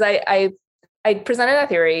because I presented that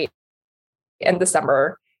theory in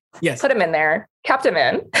December. Yes. Put him in there, kept him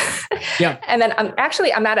in. Yeah. And then I'm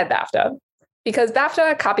mad at BAFTA because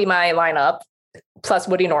BAFTA copied my lineup plus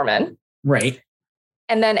Woody Norman. Right.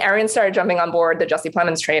 And then Arian started jumping on board the Jesse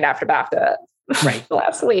Plemons train after BAFTA. Right.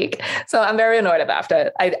 Last week. So I'm very annoyed at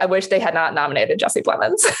BAFTA. I wish they had not nominated Jesse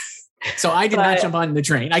Plemons. So I did not jump on the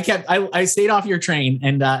train. I stayed off your train,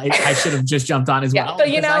 and I should have just jumped on as well. So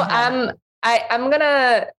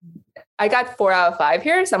I got 4 out of 5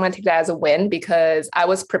 here. So I'm going to take that as a win because I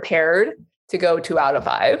was prepared to go 2 out of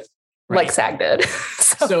 5, like SAG did.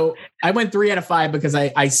 So I went 3 out of 5 because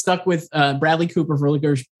I stuck with Bradley Cooper for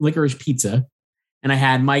Licorice Pizza, and I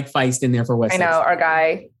had Mike Feist in there for West. I know, our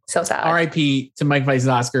guy. So sad. R.I.P. to Mike Feist's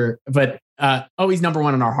Oscar, but he's number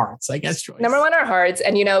 1 in our hearts, I guess. Joyce. Number 1 in our hearts,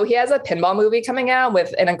 and he has a pinball movie coming out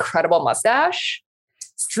with an incredible mustache.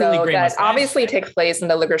 Truly great that mustache. Obviously takes place in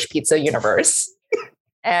the Licorice Pizza universe,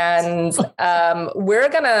 and we're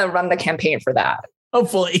gonna run the campaign for that.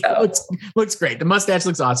 Hopefully, looks great. The mustache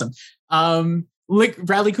looks awesome.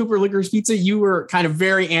 Bradley Cooper, Licorice Pizza. You were kind of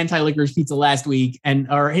very anti-Licorice Pizza last week,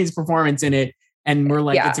 or his performance in it. And we're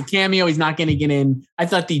like, It's a cameo. He's not going to get in. I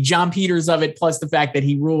thought the John Peters of it, plus the fact that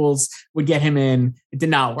he rules, would get him in. It did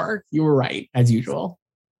not work. You were right, as usual.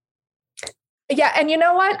 Yeah. And you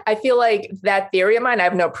know what? I feel like that theory of mine, I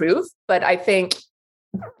have no proof, but I think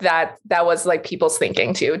that was like people's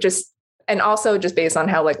thinking too. And also just based on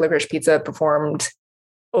how like Licorice Pizza performed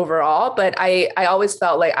overall. But I always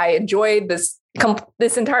felt like I enjoyed this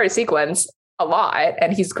entire sequence a lot,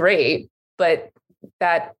 and he's great, but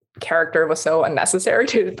that character was so unnecessary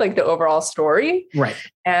to like the overall story. Right.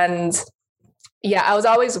 And I was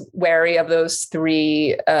always wary of those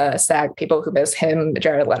 3 SAG people who miss him,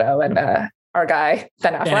 Jared Leto, and our guy,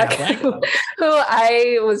 Ben Affleck, who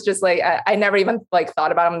I was just like, I never even like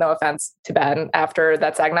thought about him. No offense to Ben after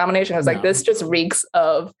that SAG nomination. I was like, this just reeks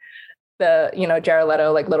of the, Jared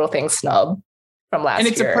Leto, like Little Things snub from last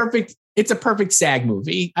year. It's a perfect SAG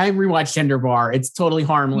movie. I rewatched Gender Bar. It's totally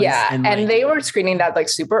harmless. Yeah. And they were screening that like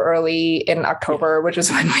super early in October, which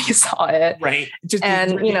is when we saw it. Right. He's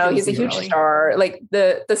a huge star. Like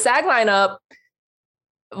the SAG lineup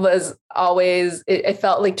was always, it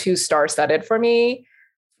felt like too star-studded for me,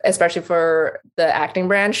 especially for the acting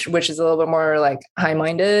branch, which is a little bit more like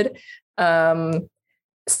high-minded. Again,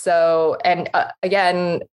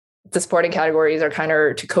 the supporting categories are kind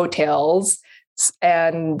of to coattails.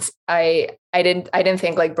 And I didn't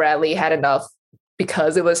think like Bradley had enough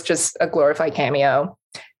because it was just a glorified cameo,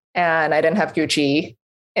 and I didn't have Gucci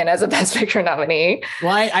in as a Best Picture nominee.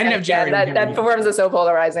 Well, I didn't have Jared. That performance is so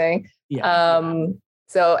polarizing. Yeah.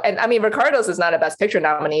 Ricardo's is not a Best Picture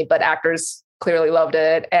nominee, but actors clearly loved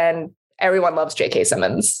it, and everyone loves J.K.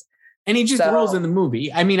 Simmons. And he just rules in the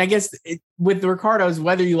movie. I mean, I guess with the Ricardos,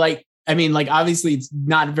 whether you like. I mean, like, obviously, it's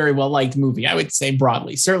not a very well-liked movie, I would say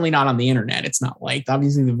broadly. Certainly not on the internet. It's not liked.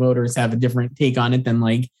 Obviously, the voters have a different take on it than,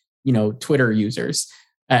 like, Twitter users.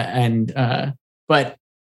 But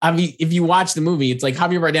if you watch the movie, it's like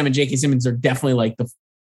Javier Bardem and J.K. Simmons are definitely, like, the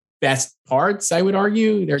best parts, I would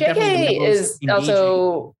argue. They're definitely the most is engaging.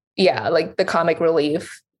 Also, like, the comic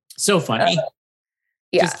relief. So funny.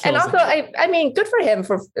 And also, I mean, good for him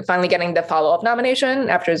for finally getting the follow-up nomination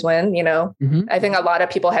after his win. Mm-hmm. I think a lot of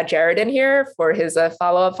people had Jared in here for his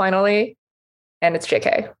follow-up finally, and it's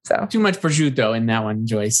JK. So too much prosciutto in that one,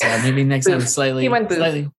 Joyce. Maybe next time slightly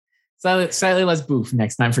less boof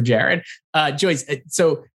next time for Jared. Joyce.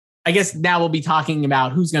 So I guess now we'll be talking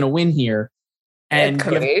about who's going to win here. And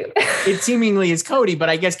Cody. It seemingly is Cody, but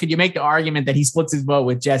I guess could you make the argument that he splits his vote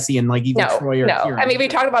with Jesse and like either Troy or Kieran? I mean, we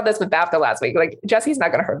talked about this with BAFTA last week. Like Jesse's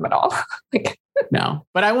not going to hurt him at all. No,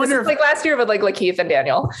 but I wonder if like last year with like Lakeith and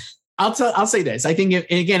Daniel. I'll say this. I think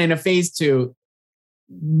again in a phase 2,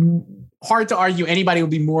 hard to argue anybody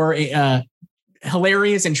would be more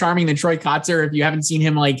hilarious and charming than Troy Kotsur if you haven't seen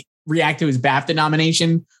him like react to his BAFTA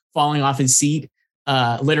nomination falling off his seat.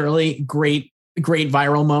 Literally great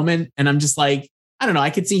viral moment, and I'm just like. I don't know.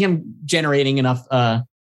 I could see him generating enough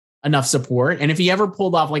support. And if he ever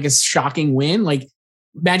pulled off like a shocking win, like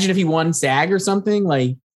imagine if he won SAG or something.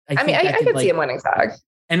 Like, I could see him winning SAG.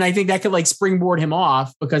 And I think that could like springboard him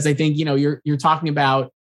off, because I think, you're talking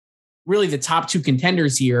about really the top two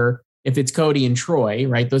contenders here. If it's Cody and Troy,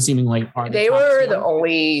 right? Those seeming like they were the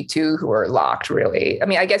only two who were locked, really. I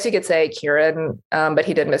mean, I guess you could say Kieran, but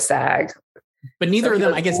he did miss SAG. But neither of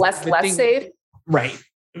them, I guess, less safe. Right.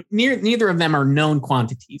 Neither of them are known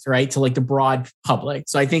quantities, right? To like the broad public.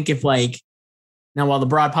 So I think if like, now while the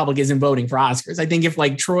broad public isn't voting for Oscars, I think if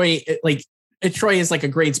like Troy, if Troy is like a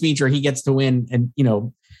great speech or he gets to win and,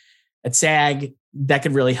 at SAG, that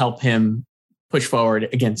could really help him push forward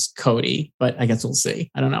against Cody. But I guess we'll see.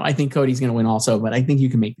 I don't know. I think Cody's going to win also, but I think you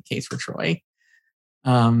can make the case for Troy.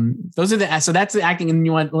 So that's the acting.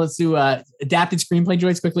 And let's do adapted screenplay,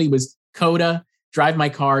 Joyce, quickly. It was Coda, Drive My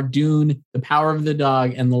Car, Dune, The Power of the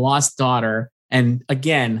Dog, and The Lost Daughter. And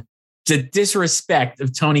again, the disrespect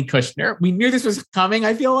of Tony Kushner. We knew this was coming,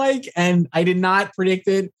 I feel like, and I did not predict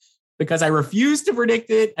it because I refused to predict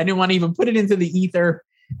it. I didn't want to even put it into the ether,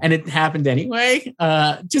 and it happened anyway.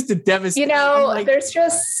 Just a devastating. There's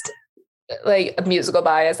just like a musical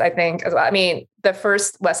bias, I think, as well. I mean, the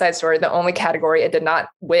first West Side Story, the only category it did not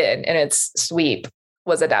win in its sweep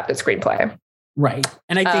was adapted screenplay. Right.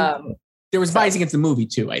 And I think there was bias against the movie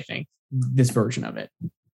too, I think, this version of it.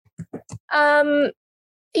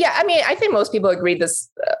 Yeah, I mean, I think most people agreed this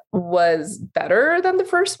was better than the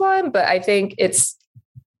first one, but I think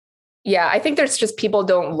I think there's just people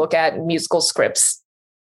don't look at musical scripts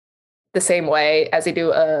the same way as they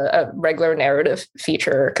do a regular narrative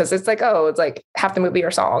feature, because it's like, it's like half the movie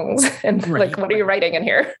are songs, and like, what are you writing in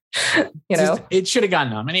here? It should have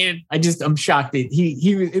gotten nominated. I'm shocked that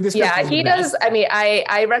he does. I mean,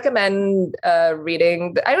 I recommend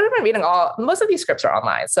reading. I recommend reading most of these scripts are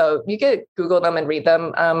online, so you could Google them and read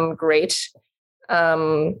them. Great,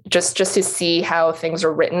 just to see how things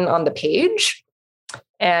are written on the page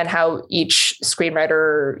and how each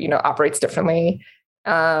screenwriter operates differently.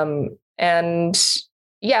 And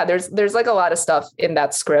yeah, there's like a lot of stuff in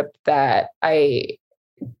that script that I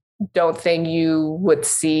don't think you would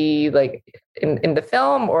see like in the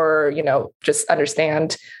film, or, just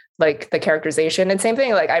understand like the characterization. And same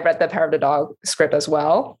thing, like I read the Power of the Dog script as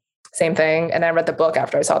well. Same thing. And I read the book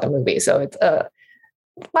after I saw the movie. So it's a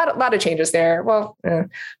lot of changes there. Well,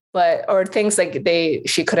 or things like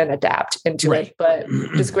she couldn't adapt into it, but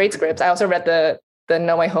just great scripts. I also read the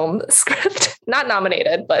No Way Home script, not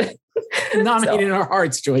nominated, but nominated in our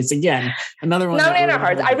hearts, Joyce. Again, another one. Nominated in our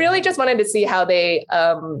hearts. I really just wanted to see how they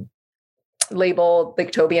labeled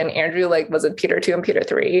like Toby and Andrew, like was it Peter 2 and Peter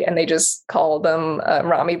 3, and they just called them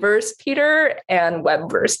Rami-verse Peter and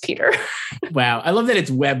Webb-verse Peter. Wow, I love that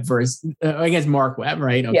it's Webb-verse. I guess Mark Webb,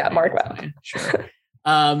 right? Okay. Yeah, Mark Webb. Sure.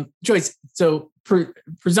 Joyce, so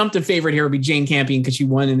presumptive favorite here would be Jane Campion because she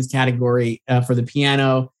won in this category for the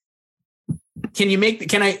piano. Can you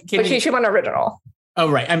make? She won original. Oh,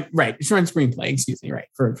 right. I'm right. She won screenplay. Excuse me. Right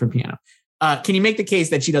for piano. Can you make the case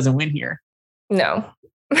that she doesn't win here? No.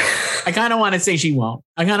 I kind of want to say she won't.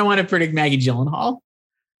 I kind of want to predict Maggie Gyllenhaal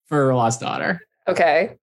for her Lost Daughter.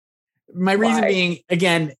 Okay. My reason being,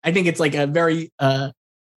 again, I think it's like a very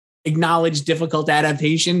acknowledged difficult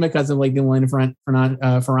adaptation because of like the Elena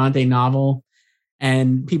Ferrante novel,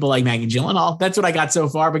 and people like Maggie Gyllenhaal. That's what I got so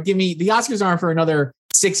far. But the Oscars aren't for another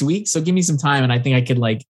 6 weeks, so give me some time, and I think I could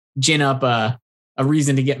like gin up a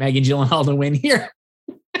reason to get Maggie Gyllenhaal to win here.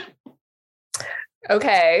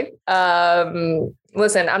 Okay.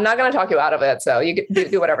 Listen, I'm not going to talk you out of it, so you can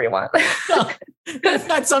do whatever you want. Well, that's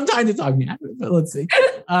not some time to talk me out of it, but let's see.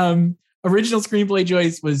 Original screenplay,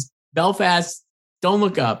 Joyce, was Belfast, Don't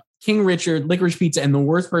Look Up, King Richard, Licorice Pizza, and The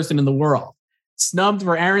Worst Person in the World. Snubbed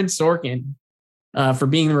for Aaron Sorkin for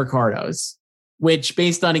Being the Ricardos, which,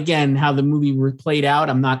 based on, again, how the movie played out,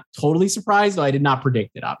 I'm not totally surprised, though I did not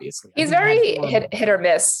predict it, obviously. He's very hit or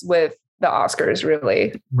miss with the Oscars,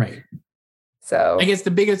 really. Right. So I guess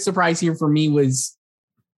the biggest surprise here for me was,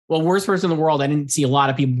 Worst Person in the World. I didn't see a lot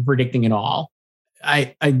of people predicting at all.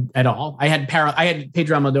 I had Pedro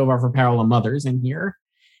Almodovar for Parallel Mothers in here.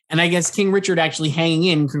 And I guess King Richard actually hanging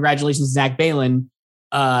in. Congratulations, Zach Balan.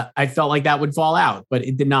 I felt like that would fall out, but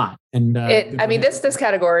it did not. And this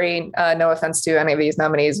category, no offense to any of these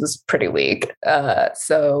nominees, was pretty weak.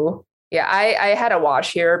 So yeah, I had a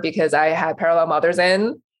wash here because I had Parallel Mothers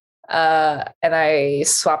in, and I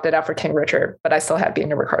swapped it out for King Richard, but I still had Being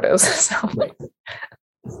the Ricardos. So. Right.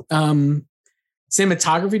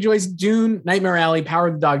 Cinematography, Joyce: Dune, Nightmare Alley, Power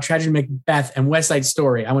of the Dog, Tragedy Macbeth, and West Side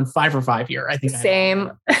Story. I went 5 for 5 here. I think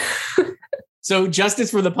same. So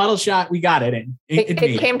justice for the puddle shot. We got it in. It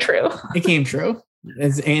came true. It came true.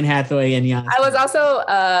 As Anne Hathaway and Jan. I was also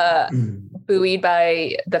buoyed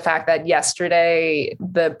by the fact that yesterday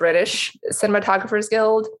the British Cinematographers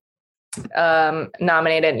Guild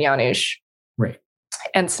nominated Janusz. Right.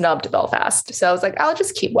 And snubbed Belfast. So I was like, I'll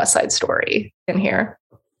just keep West Side Story in here.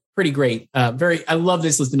 Pretty great. I love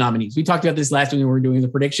this list of nominees. We talked about this last when we were doing the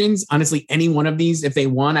predictions. Honestly, any one of these, if they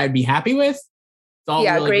won, I'd be happy with. It's all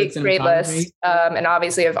really great list. And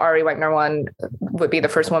obviously if Ari Wegner won, would be the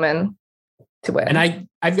first woman to win. And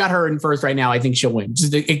I've got her in first right now. I think she'll win.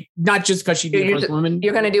 Not just because she'd be the first woman.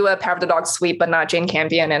 You're going to do a Power of the Dog sweep, but not Jane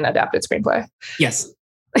Campion and adapted screenplay. Yes.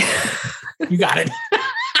 You got it.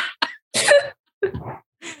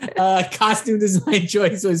 Costume design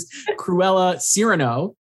choice was Cruella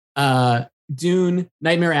Cyrano, Dune,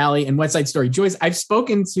 Nightmare Alley, and West Side Story. Joyce, I've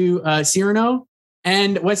spoken to Cyrano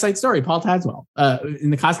and West Side Story, Paul Tazwell,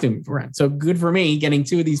 in the costume round. So good for me getting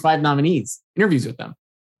 2 of these 5 nominees, interviews with them.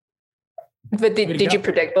 But did you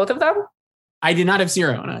predict both of them? I did not have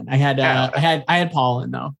Cyrano. I had Paul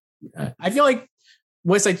in though. I feel like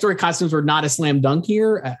West Side Story costumes were not a slam dunk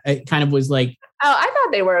here. It kind of was like, oh, I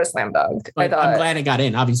thought they were a slam dunk. I'm glad it got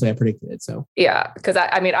in. Obviously, I predicted it. So yeah, because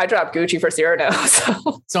I dropped Gucci for Cyrano.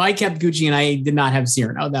 So I kept Gucci and I did not have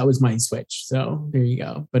Cyrano. That was my switch. So there you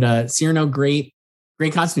go. But Cyrano, great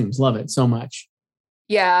costumes. Love it so much.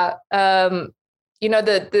 Yeah.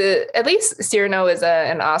 The at least Cyrano is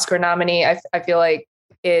an Oscar nominee. I feel like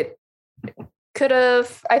it could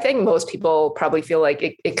have. I think most people probably feel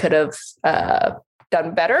like it could have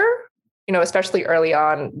done better. Especially early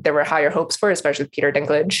on, there were higher hopes for, especially Peter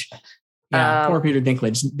Dinklage. Yeah, poor Peter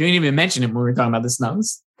Dinklage. Didn't even mention him when we were talking about the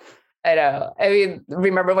snubs. I know. I mean,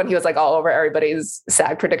 remember when he was like all over everybody's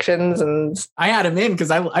SAG predictions? And I had him in because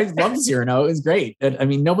I loved Cyrano. It was great. I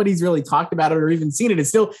mean, nobody's really talked about it or even seen it. It's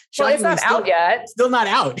still it's not out yet. Still not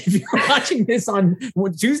out. If you're watching this on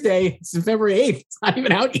Tuesday, it's February 8th. It's not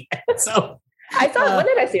even out yet. So I thought, when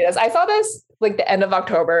did I see this? I saw this like the end of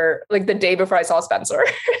October, like the day before I saw Spencer.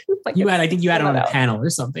 I think you had it on a panel or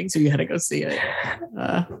something, so you had to go see it.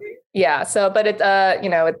 Yeah. So, but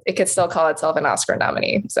it could still call itself an Oscar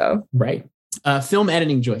nominee. So right. Film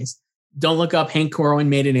editing, Joyce. Don't Look Up. Hank Corwin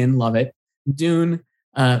made it in. Love it. Dune.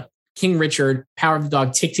 King Richard. Power of the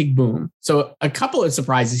Dog. Tick Tick Boom. So a couple of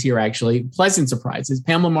surprises here, actually. Pleasant surprises.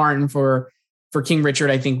 Pamela Martin for King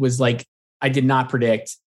Richard, I think was like I did not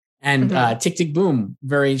predict. And Tick Tick Boom,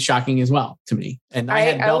 very shocking as well to me. And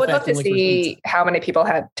I would love to see how many people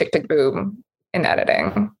had Tick Tick Boom in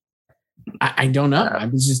editing. I don't know. I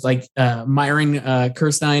was just like Myron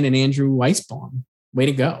Kirstein and Andrew Weissbaum. Way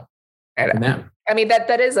to go. I mean,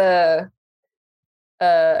 that is a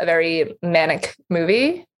very manic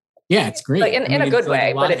movie. Yeah, it's great. Like in a good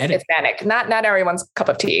way, but it's manic. Not everyone's cup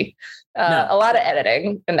of tea. No. A lot of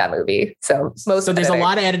editing in that movie. So there's a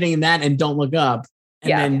lot of editing in that and Don't Look Up.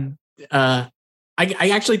 And then I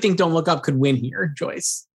actually think Don't Look Up could win here,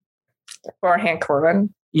 Joyce. Or Hank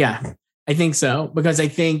Corwin. Yeah, I think so. Because I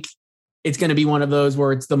think it's going to be one of those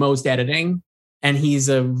where it's the most editing. And he's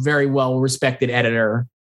a very well-respected editor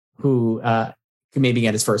who could maybe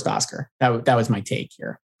get his first Oscar. That was my take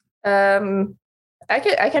here. I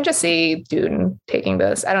can just see Dune taking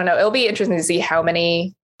this. I don't know. It'll be interesting to see how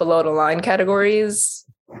many below the line categories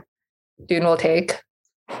Dune will take.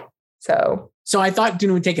 So I thought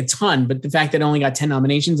Dune would take a ton, but the fact that it only got 10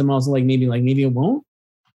 nominations, I'm also like, maybe it won't.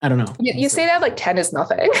 I don't know. You say that like 10 is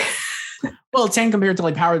nothing. Well, 10 compared to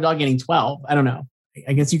like Power of the Dog getting 12. I don't know.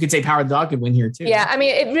 I guess you could say Power of the Dog could win here too. Yeah. I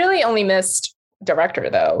mean, it really only missed director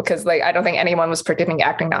though, because like, I don't think anyone was predicting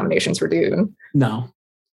acting nominations for Dune. No.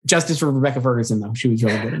 Justice for Rebecca Ferguson though. She was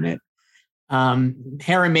really good in it.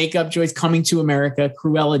 Hair and makeup, Joyce, Coming to America,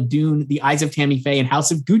 Cruella, Dune, The Eyes of Tammy Faye, and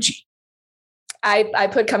House of Gucci. I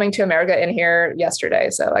put Coming to America in here yesterday,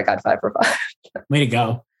 so I got 5 for 5. Way to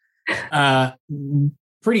go.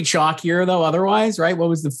 Pretty chalk here, though, otherwise, right? What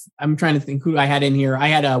was I'm trying to think who I had in here. I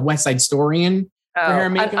had a West Side Story in for hair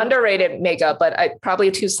and makeup. Underrated makeup, but probably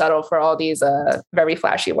too subtle for all these very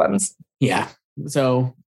flashy ones. Yeah.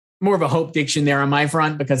 So more of a Hope Diction there on my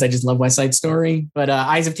front because I just love West Side Story. But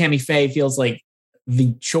Eyes of Tammy Faye feels like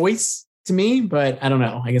the choice to me, but I don't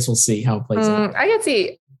know. I guess we'll see how it plays out. I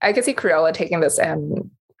could see Cruella taking this and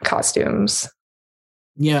costumes.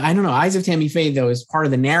 Yeah, I don't know. Eyes of Tammy Faye, though, is part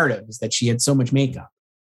of the narrative is that she had so much makeup.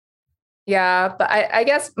 Yeah, but I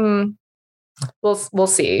guess we'll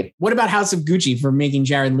see. What about House of Gucci for making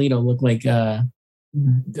Jared Leto look like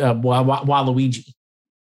Waluigi?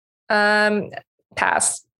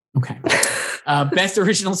 Pass. Okay. Best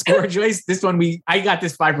original score, Joyce. This one I got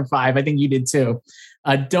this 5 for 5. I think you did too.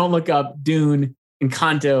 Don't Look Up, Dune,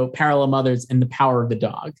 Encanto, Parallel Mothers, and The Power of the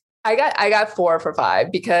Dog. I got 4 for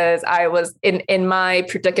 5 because I was in my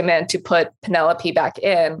predicament to put Penelope back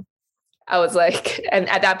in. I was like, and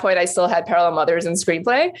at that point I still had Parallel Mothers and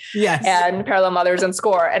Screenplay and Parallel Mothers and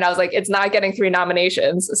Score. And I was like, it's not getting 3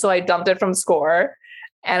 nominations. So I dumped it from Score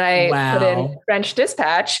and I put in French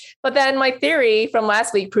Dispatch. But then my theory from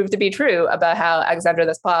last week proved to be true about how Alexandre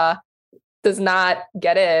Desplat does not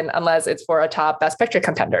get in unless it's for a top Best Picture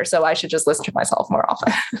contender. So I should just listen to myself more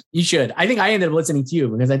often. You should. I think I ended up listening to you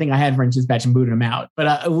because I think I had French Dispatch and booted him out. But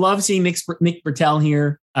I love seeing Nick Britell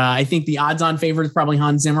here. I think the odds-on favorite is probably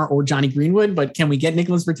Hans Zimmer or Johnny Greenwood. But can we get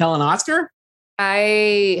Nicholas Britell an Oscar?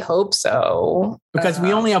 I hope so. Because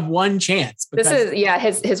we only have one chance. This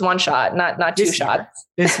is his one shot, not 2 shots.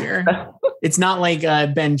 This year. It's not like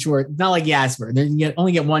Ben Short, not like Jasper. You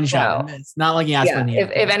only get one shot. No. It's not like Jasper. Yeah.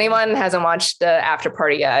 If anyone hasn't watched the After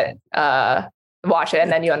Party yet, watch it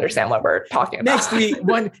and then you understand what we're talking about.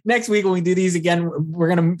 Next week when we do these again, we're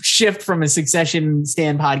going to shift from a Succession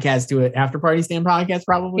stand podcast to an After Party stand podcast,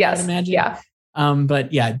 probably. Yes. I'd imagine. Yeah.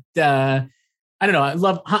 But yeah, I don't know. I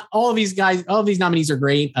love all of these guys. All of these nominees are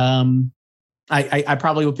great. I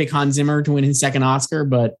probably will pick Hans Zimmer to win his second Oscar,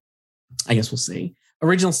 but I guess we'll see.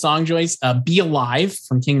 Original song choice, Be Alive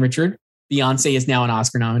from King Richard. Beyonce is now an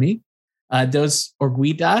Oscar nominee. Dos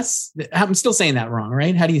Orguitas. I'm still saying that wrong,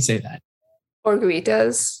 right? How do you say that?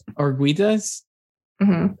 Orguitas.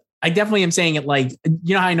 Mm-hmm. I definitely am saying it like,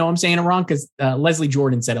 you know how I know I'm saying it wrong? Because Leslie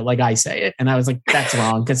Jordan said it like I say it. And I was like, that's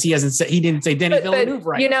wrong. Because he didn't say Denis Villeneuve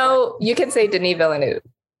right. You know, you can say Denis Villeneuve.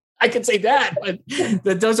 I could say that, but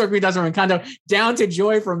the Dos Orguitas from Encanto, Down to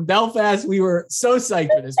Joy from Belfast. We were so psyched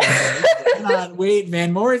for this one. Wait,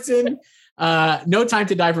 Van Morrison, No Time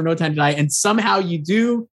to Die for No Time to Die. And somehow you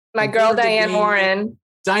do. My girl, Diane Warren.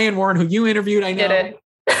 Diane Warren, who you interviewed, I know. Did it.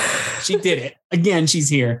 She did it. Again, she's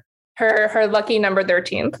here. Her lucky number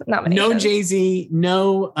 13th nomination. No Jay-Z,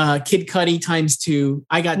 no Kid Cudi × 2.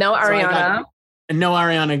 I got no Ariana. No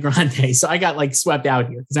Ariana Grande. So I got like swept out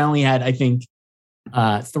here because I only had, I think,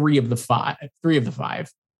 3 of the 5.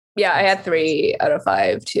 Yeah, I had 3 out of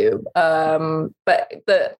 5 too. But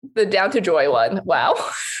the Down to Joy one, wow.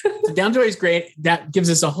 So Down to Joy is great. That gives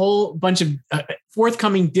us a whole bunch of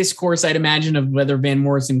forthcoming discourse, I'd imagine, of whether Van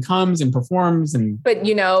Morrison comes and performs. But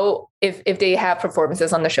you know, if they have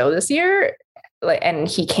performances on the show this year, and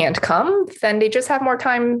he can't come, then they just have more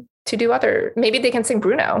time to do maybe they can sing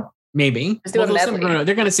Bruno. Maybe. They'll sing Bruno.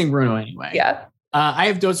 They're going to sing Bruno anyway. Yeah. I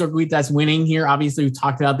have Dos Orguitas winning here. Obviously, we've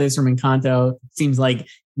talked about this from Encanto. It seems like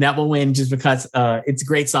that will win just because it's a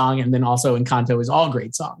great song. And then also Encanto is all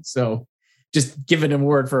great songs. So just give it an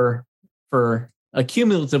award for a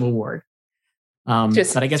cumulative award.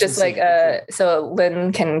 But I guess so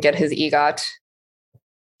Lin can get his EGOT.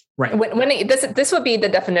 Right. Winning, this would be the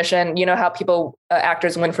definition. You know how people,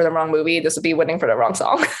 actors win for the wrong movie? This would be winning for the wrong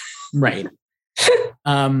song. Right.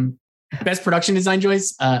 Best production design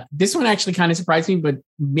choice. This one actually kind of surprised me, but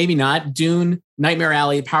maybe not. Dune, Nightmare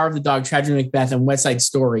Alley, Power of the Dog, Tragedy of Macbeth, and West Side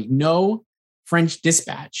Story. No French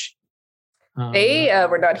Dispatch. They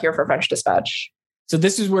were not here for French Dispatch. So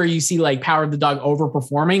this is where you see like Power of the Dog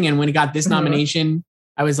overperforming. And when it got this nomination,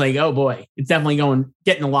 I was like, oh boy, it's definitely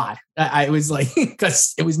getting a lot. I was like,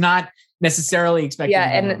 because it was not necessarily expected. Yeah,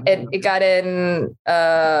 and it got in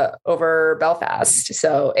over Belfast.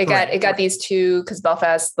 So it got these 2 because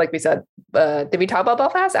Belfast, like we said, did we talk about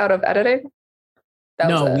Belfast out of editing?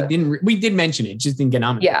 We didn't. We did mention it, just didn't get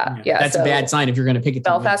nominated. Yeah. That's a bad sign if you're going to pick it.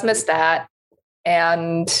 Belfast missed that,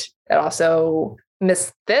 and it also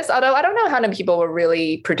missed this. Although I don't know how many people were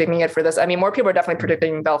really predicting it for this. I mean, more people are definitely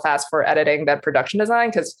predicting Belfast for editing than production design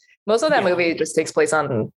because most of that movie just takes place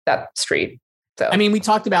on that street. So I mean, we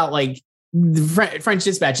talked about like the French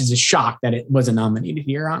Dispatch is a shock that it wasn't nominated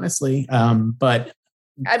here, honestly. But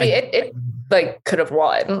I mean, it like could have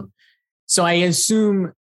won. So I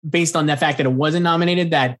assume, based on the fact that it wasn't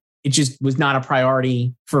nominated, that it just was not a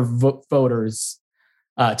priority for voters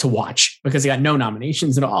to watch because it got no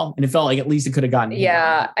nominations at all. And it felt like at least it could have gotten.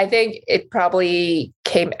 Yeah, I think it probably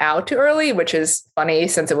came out too early, which is funny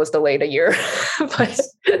since it was delayed a year. But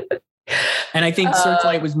and I think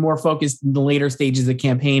Searchlight was more focused in the later stages of the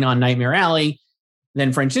campaign on Nightmare Alley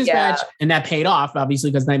than French Dispatch. Yeah. And that paid off,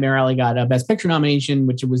 obviously, because Nightmare Alley got a Best Picture nomination,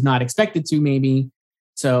 which it was not expected to, maybe.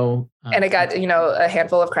 So, and it got, a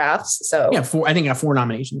handful of crafts. So yeah, I think it got 4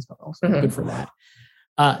 nominations. So good for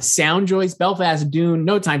that. Sound choice, Belfast, Dune,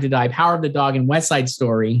 No Time to Die, Power of the Dog, and West Side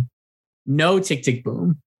Story. No Tick, Tick,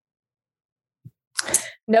 Boom.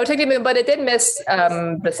 No Tick, Tick, Boom, but it did miss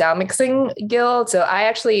the Sound Mixing Guild. So I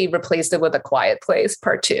actually replaced it with A Quiet Place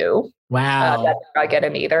Part 2. Wow. That did not get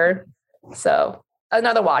in either. So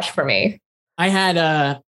another wash for me. I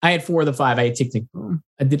had 4 of the 5. I had Tick, Tick, Boom.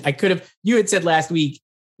 You had said last week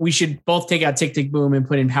we should both take out Tick, Tick, Boom and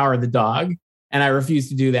put in Power of the Dog. and I refused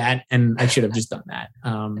to do that, and I should have just done that.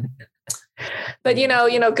 But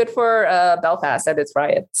good for Belfast and its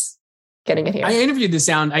riots getting it here. I interviewed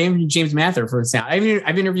James Mather for the sound.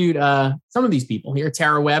 I've interviewed some of these people here,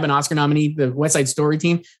 Tara Webb, an Oscar nominee, the West Side Story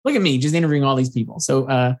team. Look at me, just interviewing all these people. So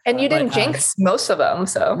and you didn't jinx most of them.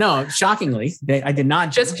 So no, shockingly, I did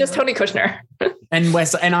not. Just Tony Kushner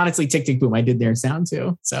and honestly, Tick Tick Boom, I did their sound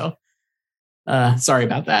too. So sorry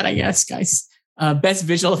about that, I guess, guys. Best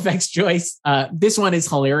visual effects choice. This one is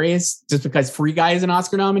hilarious just because Free Guy is an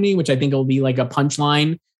Oscar nominee, which I think will be like a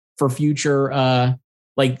punchline for future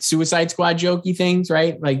like Suicide Squad jokey things,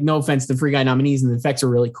 right? Like, no offense to Free Guy nominees, and the effects are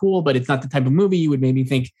really cool, but it's not the type of movie you would maybe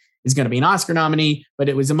think is going to be an Oscar nominee. But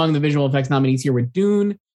it was among the visual effects nominees here with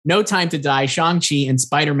Dune, No Time to Die, Shang-Chi, and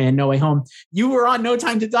Spider-Man: No Way Home. You were on No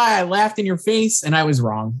Time to Die. I laughed in your face, and I was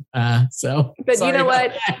wrong. But you know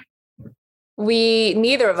what?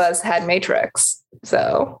 Neither of us had Matrix,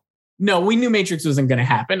 so. No, we knew Matrix wasn't going to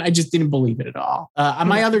happen. I just didn't believe it at all.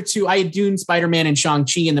 My other two, I had Dune, Spider-Man, and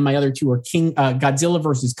Shang-Chi, and then my other two were Godzilla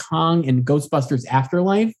versus Kong and Ghostbusters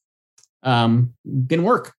Afterlife. Didn't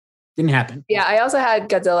work. Didn't happen. Yeah, I also had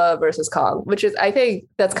Godzilla versus Kong, which is, I think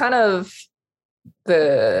that's kind of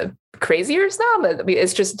the crazier stuff. But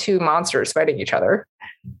it's just two monsters fighting each other.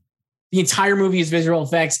 The entire movie is visual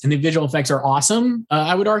effects, and the visual effects are awesome,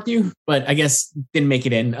 I would argue, but I guess didn't make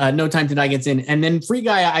it in. No Time to Die gets in. And then Free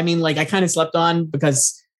Guy, I mean, like, I kind of slept on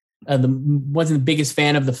because wasn't the biggest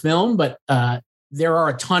fan of the film, but there are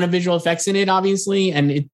a ton of visual effects in it, obviously,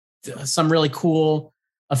 and some really cool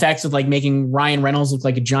effects with like making Ryan Reynolds look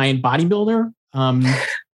like a giant bodybuilder.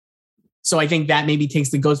 So I think that maybe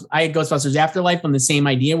takes I had Ghostbusters Afterlife on the same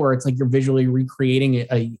idea where it's like you're visually recreating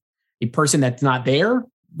a person that's not there,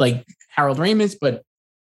 like Harold Ramis, but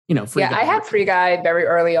Free Guy. I had Free Guy very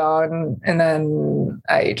early on, and then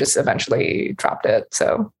I just eventually dropped it.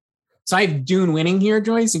 So I have Dune winning here,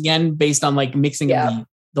 Joyce, again, based on like mixing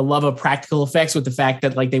the love of practical effects with the fact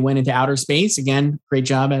that like they went into outer space. Again, great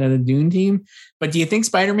job out of the Dune team. But do you think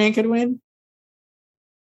Spider-Man could win?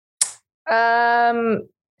 I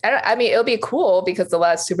mean, it'll be cool because the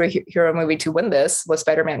last superhero movie to win this was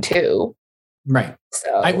Spider-Man 2. Right.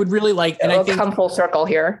 So I would really like, and I think come full circle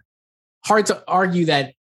here. Hard to argue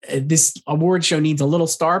that this award show needs a little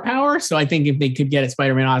star power. So I think if they could get a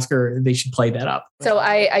Spider-Man Oscar, they should play that up. So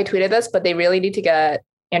I tweeted this, but they really need to get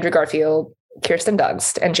Andrew Garfield, Kirsten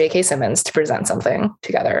Dunst, and J.K. Simmons to present something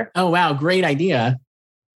together. Oh, wow. Great idea.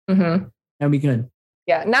 Mm-hmm. That'd be good.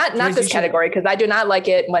 Yeah. Not this category, because I do not like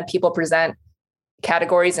it when people present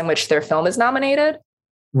categories in which their film is nominated.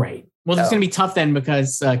 Right. Well, it's going to be tough then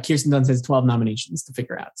because Kirsten Dunst has 12 nominations to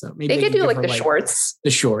figure out. So maybe they could do like the shorts.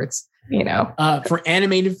 The shorts. For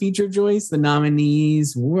animated feature, Joyce, the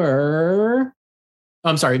nominees were...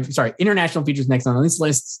 I'm sorry. International features next on this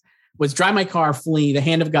list was Drive My Car, Flee, The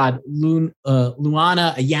Hand of God,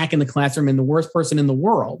 Luana, A Yak in the Classroom, and The Worst Person in the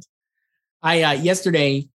World. I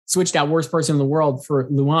yesterday switched out Worst Person in the World for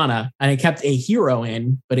Luana, and I kept A Hero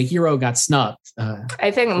in, but A Hero got snubbed.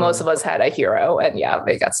 I think most of us had A Hero, and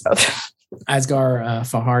they got snubbed. Asghar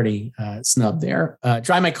Farhadi snubbed there.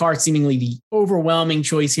 Drive My Car, seemingly the overwhelming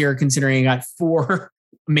choice here, considering I got 4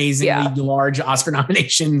 amazingly large Oscar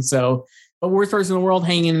nominations. So, but Worst Person in the World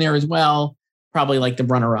hanging in there as well. Probably like the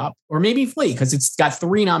runner-up, or maybe Flee, because it's got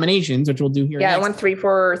 3 nominations, which we'll do here. Yeah, next. I won 3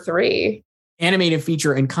 for 3. Animated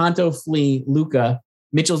feature: Encanto, Flee, Luca,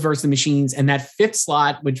 Mitchell's vs. the Machines, and that 5th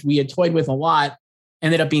slot, which we had toyed with a lot,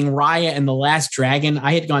 ended up being Raya and The Last Dragon.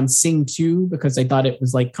 I had gone Sing 2 because I thought it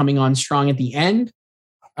was like coming on strong at the end.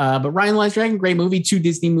 But Raya and The Last Dragon, great movie, 2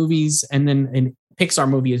 Disney movies, and then a Pixar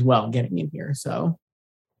movie as well getting in here. So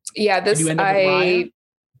yeah, I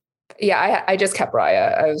just kept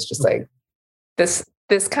Raya. I was just like, this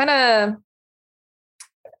kind of,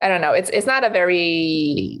 I don't know. It's not a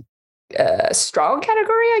very strong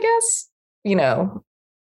category, I guess.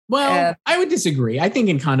 Well, I would disagree. I think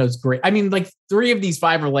Encanto's great. I mean, like 3 of these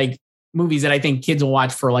 5 are like movies that I think kids will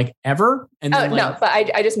watch for like ever. And then, no, but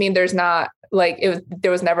I just mean there's not like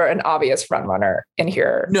there was never an obvious front runner in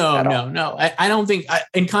here. No. I don't think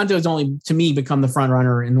Encanto has only to me become the front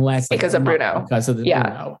runner in the last because of Bruno. Because of the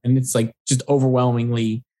Bruno, and it's like just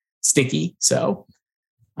overwhelmingly sticky. So,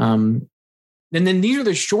 and then these are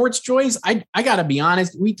the shorts, Joyce. I gotta be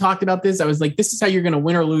honest. We talked about this. I was like, this is how you're going to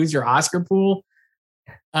win or lose your Oscar pool.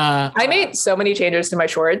 I made so many changes to my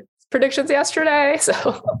short predictions yesterday.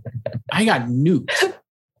 So I got nuked.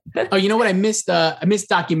 Oh, you know what? I missed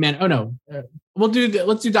documentary. Oh no,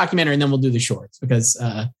 let's do documentary and then we'll do the shorts because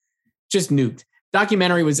just nuked.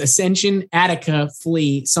 Documentary was Ascension, Attica,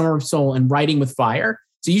 Flee, Summer of Soul, and Writing with Fire.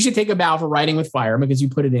 So you should take a bow for Writing with Fire because you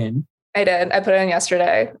put it in. I did. I put it in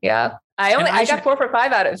yesterday. Yeah. I got 4 for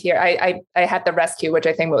 5 out of here. I had the rescue, which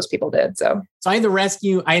I think most people did. So I had the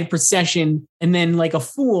rescue, I had procession, and then like a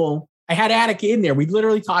fool, I had Attica in there. We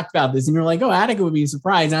literally talked about this, and you're like, "Oh, Attica would be a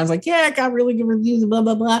surprise." And I was like, "Yeah, it got really good reviews." Blah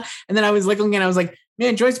blah blah. And then I was looking, and I was like,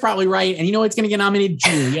 "Man, Joy's probably right." And you know what's going to get nominated?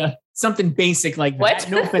 Julia. Something basic like what?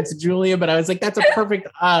 that. No offense to Julia, but I was like, "That's a perfect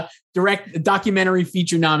direct documentary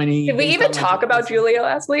feature nominee." Did we even talk about Julia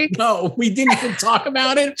last week? No, we didn't even talk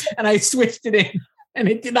about it, and I switched it in. And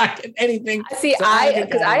it did not get anything. See, so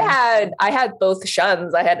I had both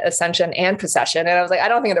shuns. I had Ascension and Procession, and I was like, I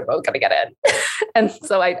don't think they're both going to get in. And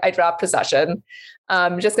so I dropped Procession,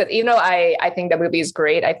 just because even though I think the movie is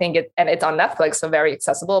great, I think it's on Netflix, so very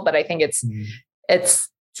accessible. But I think it's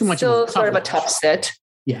too much still sort of a tough sit.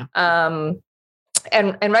 Yeah. And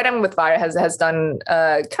Right On with Fire has done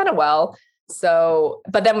kind of well. So,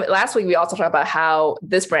 but then last week we also talked about how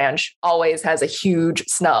this branch always has a huge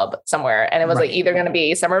snub somewhere. And it was like either going to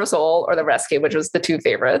be Summer of Soul or The Rescue, which was the 2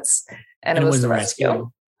 favorites. And it was The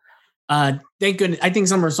Rescue. Thank goodness. I think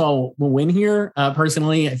Summer of Soul will win here.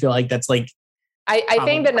 Personally, I feel like that's like, I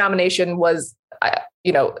think the nomination was,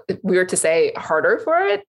 weird to say, harder for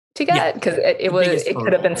it to get because it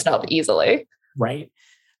could have been snubbed easily. Right.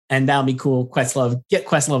 And that'll be cool. Questlove, get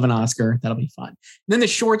Questlove an Oscar. That'll be fun. And then the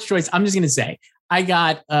shorts choice, I'm just going to say, I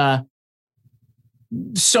got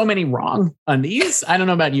so many wrong on these. I don't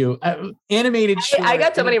know about you. Animated short. I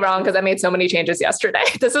got so many wrong because I made so many changes yesterday.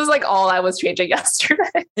 This was like all I was changing yesterday.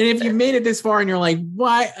 And if you made it this far and you're like,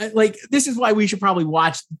 why? Like, this is why we should probably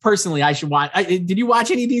watch. Personally, I should watch. Did you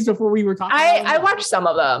watch any of these before we were talking? I watched some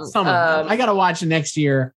of them. Some of them. I got to watch next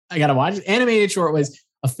year. I got to watch. Animated short was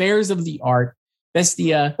Affairs of the Art.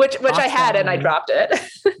 Bestia, which I had and I dropped it.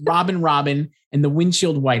 Robin, and the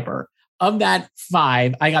Windshield Wiper. Of that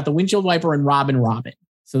 5, I got the Windshield Wiper and Robin.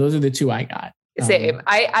 So those are the 2 I got. Same.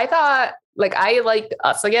 I thought I liked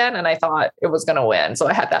Us Again, and I thought it was going to win, so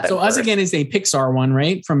I had that. So Us Again is a Pixar one,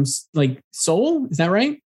 right? From like Soul, is that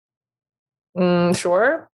right?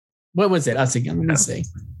 Sure. What was it? Us Again. Let me see.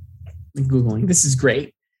 I'm Googling. This is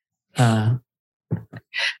great.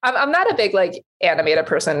 I'm not a big animated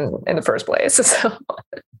person in the first place. So.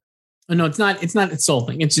 No, it's not. It's not a Soul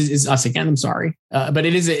thing. It's Us Again. I'm sorry, but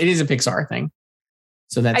it is a Pixar thing.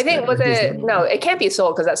 So that's. I think No, it can't be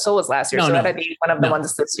Soul because that Soul was last year. So that'd be one of the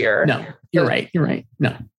ones this year. No, you're right.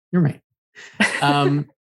 No, you're right.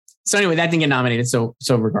 So anyway, that didn't get nominated. So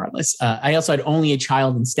regardless, I also had Only a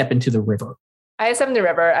Child and Step into the River. I had Step into the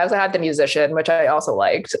River. I also had The Musician, which I also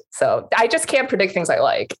liked. So I just can't predict things I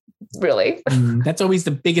like. Really. That's always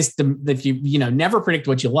the biggest, if you never predict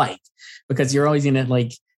what you like because you're always in it.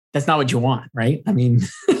 Like, that's not what you want. Right. I mean,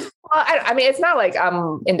 well, I mean, it's not like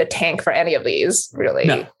I'm in the tank for any of these really.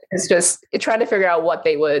 No. It's just trying to figure out what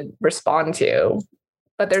they would respond to,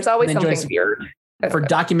 but there's always something weird. For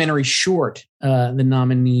documentary short, the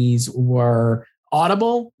nominees were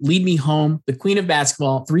Audible, Lead Me Home, The Queen of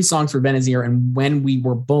Basketball, 3 Songs for Benazir, and When We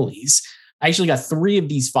Were Bullies. I actually got 3 of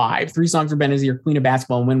these 5. 3 Songs for Benazir, Queen of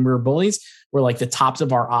Basketball, and When We Were Bullies were like the tops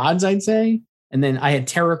of our odds, I'd say. And then I had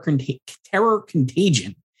Terror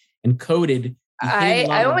Contagion and Coded.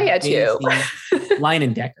 I only had 2.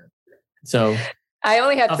 Leinendecker. So I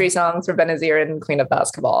only had 3 songs for Benazir and Queen of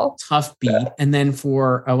Basketball. Tough beat. And then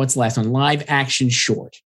for what's the last one? Live action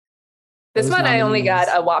short. This one I only got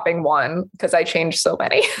a whopping 1 because I changed so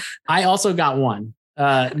many. I also got 1.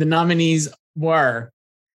 The nominees were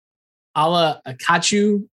Ala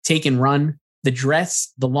Akachu, Take and Run, The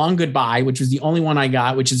Dress, The Long Goodbye, which was the only one I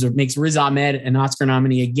got, which makes Riz Ahmed an Oscar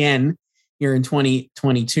nominee again here in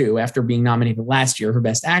 2022 after being nominated last year for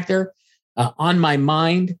Best Actor. On My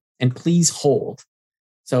Mind and Please Hold.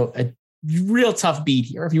 So a real tough beat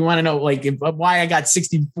here. If you want to know why I got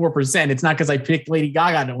 64%, it's not because I picked Lady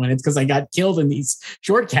Gaga to win. It's because I got killed in these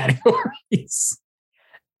short categories.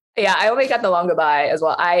 Yeah, I only got The Long Goodbye as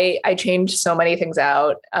well. I changed so many things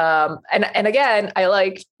out. And again, I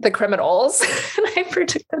like The Criminals and I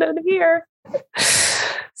predicted it here.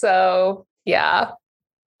 So yeah.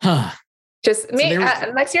 Just me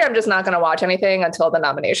next year. I'm just not going to watch anything until the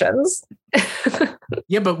nominations.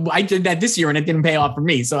 Yeah, but I did that this year and it didn't pay off for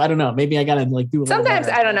me. So I don't know. Maybe I got to do. Sometimes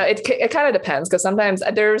I don't know. It kind of depends because sometimes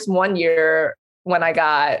there's one year when I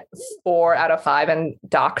got 4 out of 5 in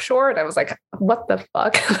doc short. I was like, what the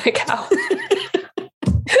fuck? Like how?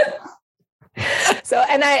 So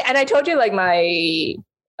and I told you my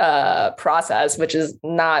process, which is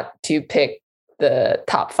not to pick the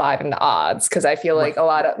top 5 in the odds because I feel like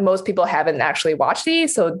most people haven't actually watched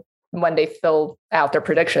these. So when they fill out their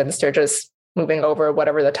predictions, they're just moving over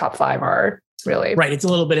whatever the top 5 are. Really, right? It's a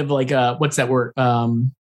little bit of what's that word?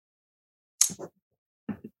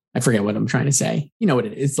 I forget what I'm trying to say. You know what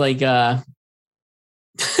it is. It's like, I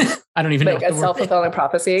don't even know. Like a self-fulfilling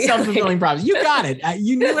prophecy. Self-fulfilling prophecy. You got it.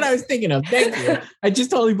 You knew what I was thinking of. Thank you. I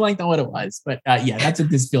just totally blanked on what it was. But yeah, that's what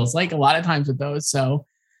this feels like a lot of times with those. So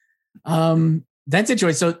that's a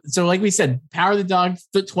choice. So like we said, Power of the Dog,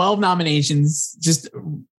 12 nominations, just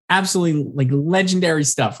absolutely like legendary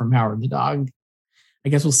stuff from Power of the Dog. I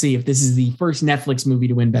guess we'll see if this is the first Netflix movie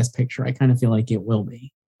to win Best Picture. I kind of feel like it will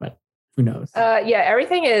be, but who knows? Yeah,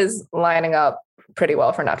 everything is lining up pretty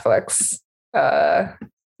well for Netflix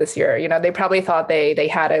this year. You know, they probably thought they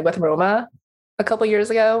had it with Roma a couple years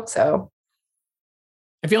ago. So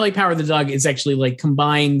I feel like Power of the Dog is actually like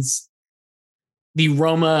combines the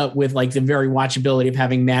Roma with like the very watchability of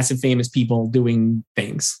having massive famous people doing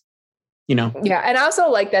things, you know? Yeah. And I also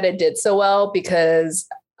like that it did so well because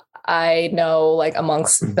I know like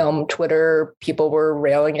amongst film Twitter, people were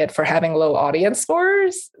railing it for having low audience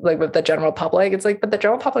scores, like with the general public. It's like, but the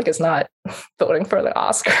general public is not voting for the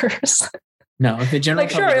Oscars. No, if the general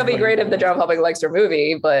like, sure, it'll be great if the general public likes their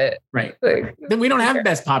movie, but right. Like, then we don't have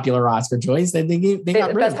Best Popular Oscar choice. They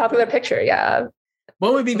got Best Popular Picture. Yeah.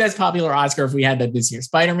 What would be Best Popular Oscar if we had that this year?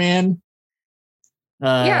 Spider-Man?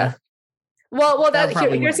 Yeah. Well,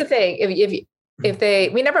 here's the thing.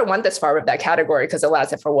 If we never went this far with that category because it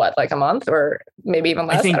lasted for what, like a month or maybe even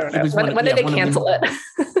less. I don't know. When did they cancel it?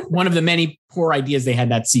 One of the many poor ideas they had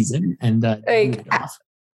that season, and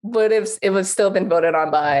would have it was still been voted on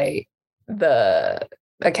by the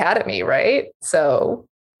Academy, right? So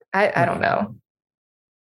I don't know.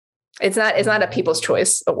 It's not a People's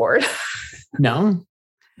Choice Award. No.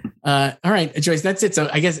 All right, Joyce, that's it. So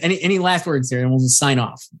I guess any last words here, and we'll just sign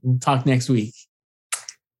off. We'll talk next week.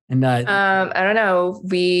 And I don't know.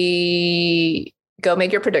 We go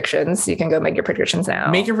make your predictions. You can go make your predictions now.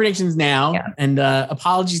 Make your predictions now. Yeah. And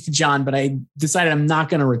apologies to John, but I decided I'm not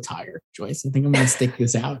going to retire, Joyce. I think I'm going to stick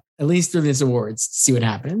this out, at least through this awards, to see what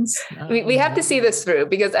happens. We have to see this through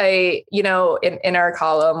because in our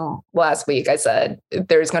column last week, I said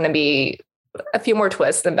there's going to be a few more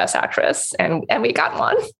twists than Best Actress, and we got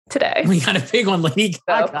one today. We got a big one, Lady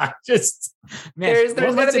Gaga. Just man, there's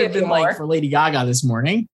what must it have been like for Lady Gaga this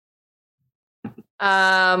morning?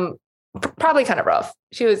 Probably kind of rough.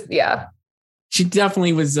 She was, yeah. She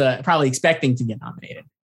definitely was probably expecting to get nominated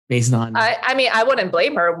based on. I mean, I wouldn't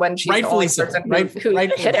blame her when she's rightfully the only so. person who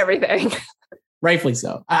hit everything. Rightfully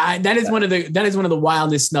so. That is one of the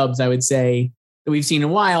wildest snubs I would say that we've seen in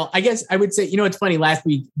a while. I guess I would say, it's funny. Last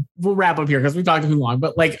week, we'll wrap up here because we talked too long.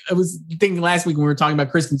 But like I was thinking last week when we were talking about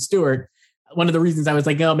Kristen Stewart, one of the reasons I was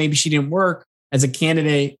like, oh, maybe she didn't work as a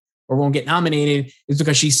candidate or won't get nominated is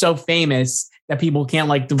because she's so famous that people can't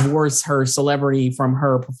like divorce her celebrity from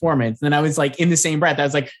her performance. And then I was like, in the same breath, I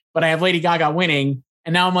was like, but I have Lady Gaga winning.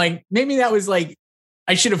 And now I'm like, maybe that was like,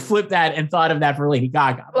 I should have flipped that and thought of that for Lady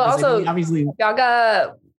Gaga. Well, also, obviously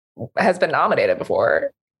Gaga has been nominated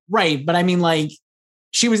before. Right. But I mean, like,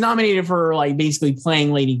 she was nominated for like basically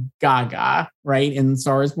playing Lady Gaga, right? In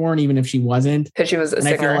Star is Born, even if she wasn't. Because she was a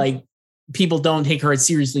singer. I feel like people don't take her as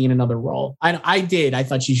seriously in another role. I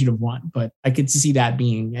thought she should have won, but I could see that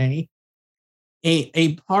being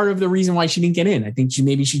a part of the reason why she didn't get in. I think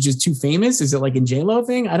she's just too famous. Is it like a J-Lo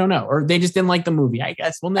thing? I don't know. Or they just didn't like the movie, I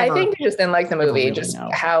guess. I think they just didn't like the movie, really just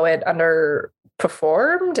how it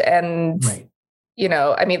underperformed. And, right.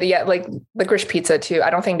 I mean, yeah, like Licorice Pizza too. I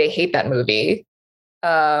don't think they hate that movie.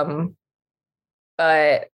 But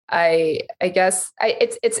I guess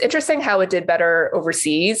it's interesting how it did better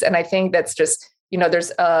overseas. And I think that's just, there's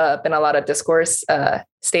been a lot of discourse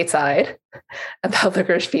stateside about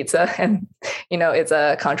Licorice Pizza and,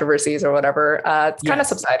 it's controversies or whatever. It's kind of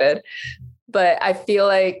subsided, but I feel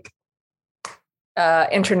like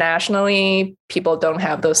internationally, people don't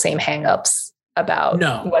have those same hangups about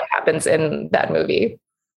what happens in that movie.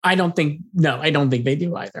 I don't think they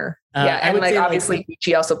do either. And like obviously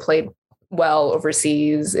she also played well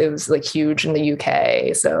overseas. It was like huge in the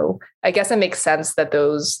UK. So I guess it makes sense that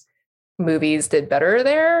those movies did better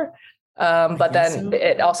there. But then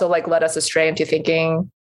it also like led us astray into thinking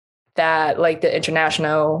that like the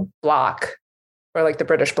international block or like the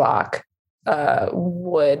British block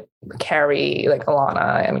would carry like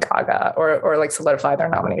Alana and Gaga or like solidify their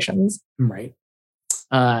nominations. Right.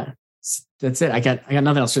 That's it. I got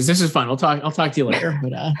nothing else. This is fun. I'll talk to you later.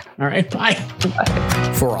 But all right, bye.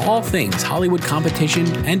 For all things Hollywood competition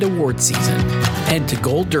and award season, head to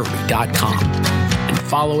goldderby.com and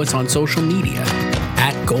follow us on social media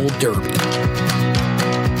 @GoldDerby.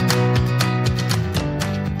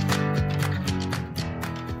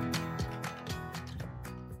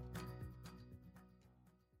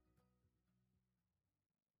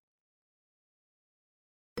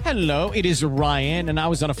 Hello, it is Ryan, and I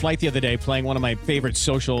was on a flight the other day playing one of my favorite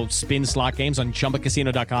social spin slot games on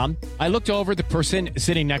ChumbaCasino.com. I looked over at the person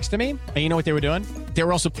sitting next to me, and you know what they were doing? They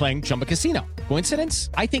were also playing Chumba Casino. Coincidence?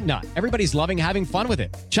 I think not. Everybody's loving having fun with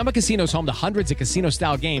it. Chumba Casino is home to hundreds of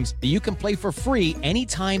casino-style games that you can play for free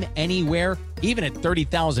anytime, anywhere, even at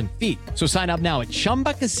 30,000 feet. So sign up now at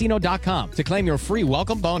ChumbaCasino.com to claim your free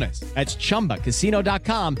welcome bonus. That's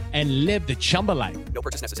ChumbaCasino.com and live the Chumba life. No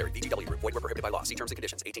purchase necessary. VGW Group. Void where prohibited by law. See terms and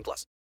conditions. 18+.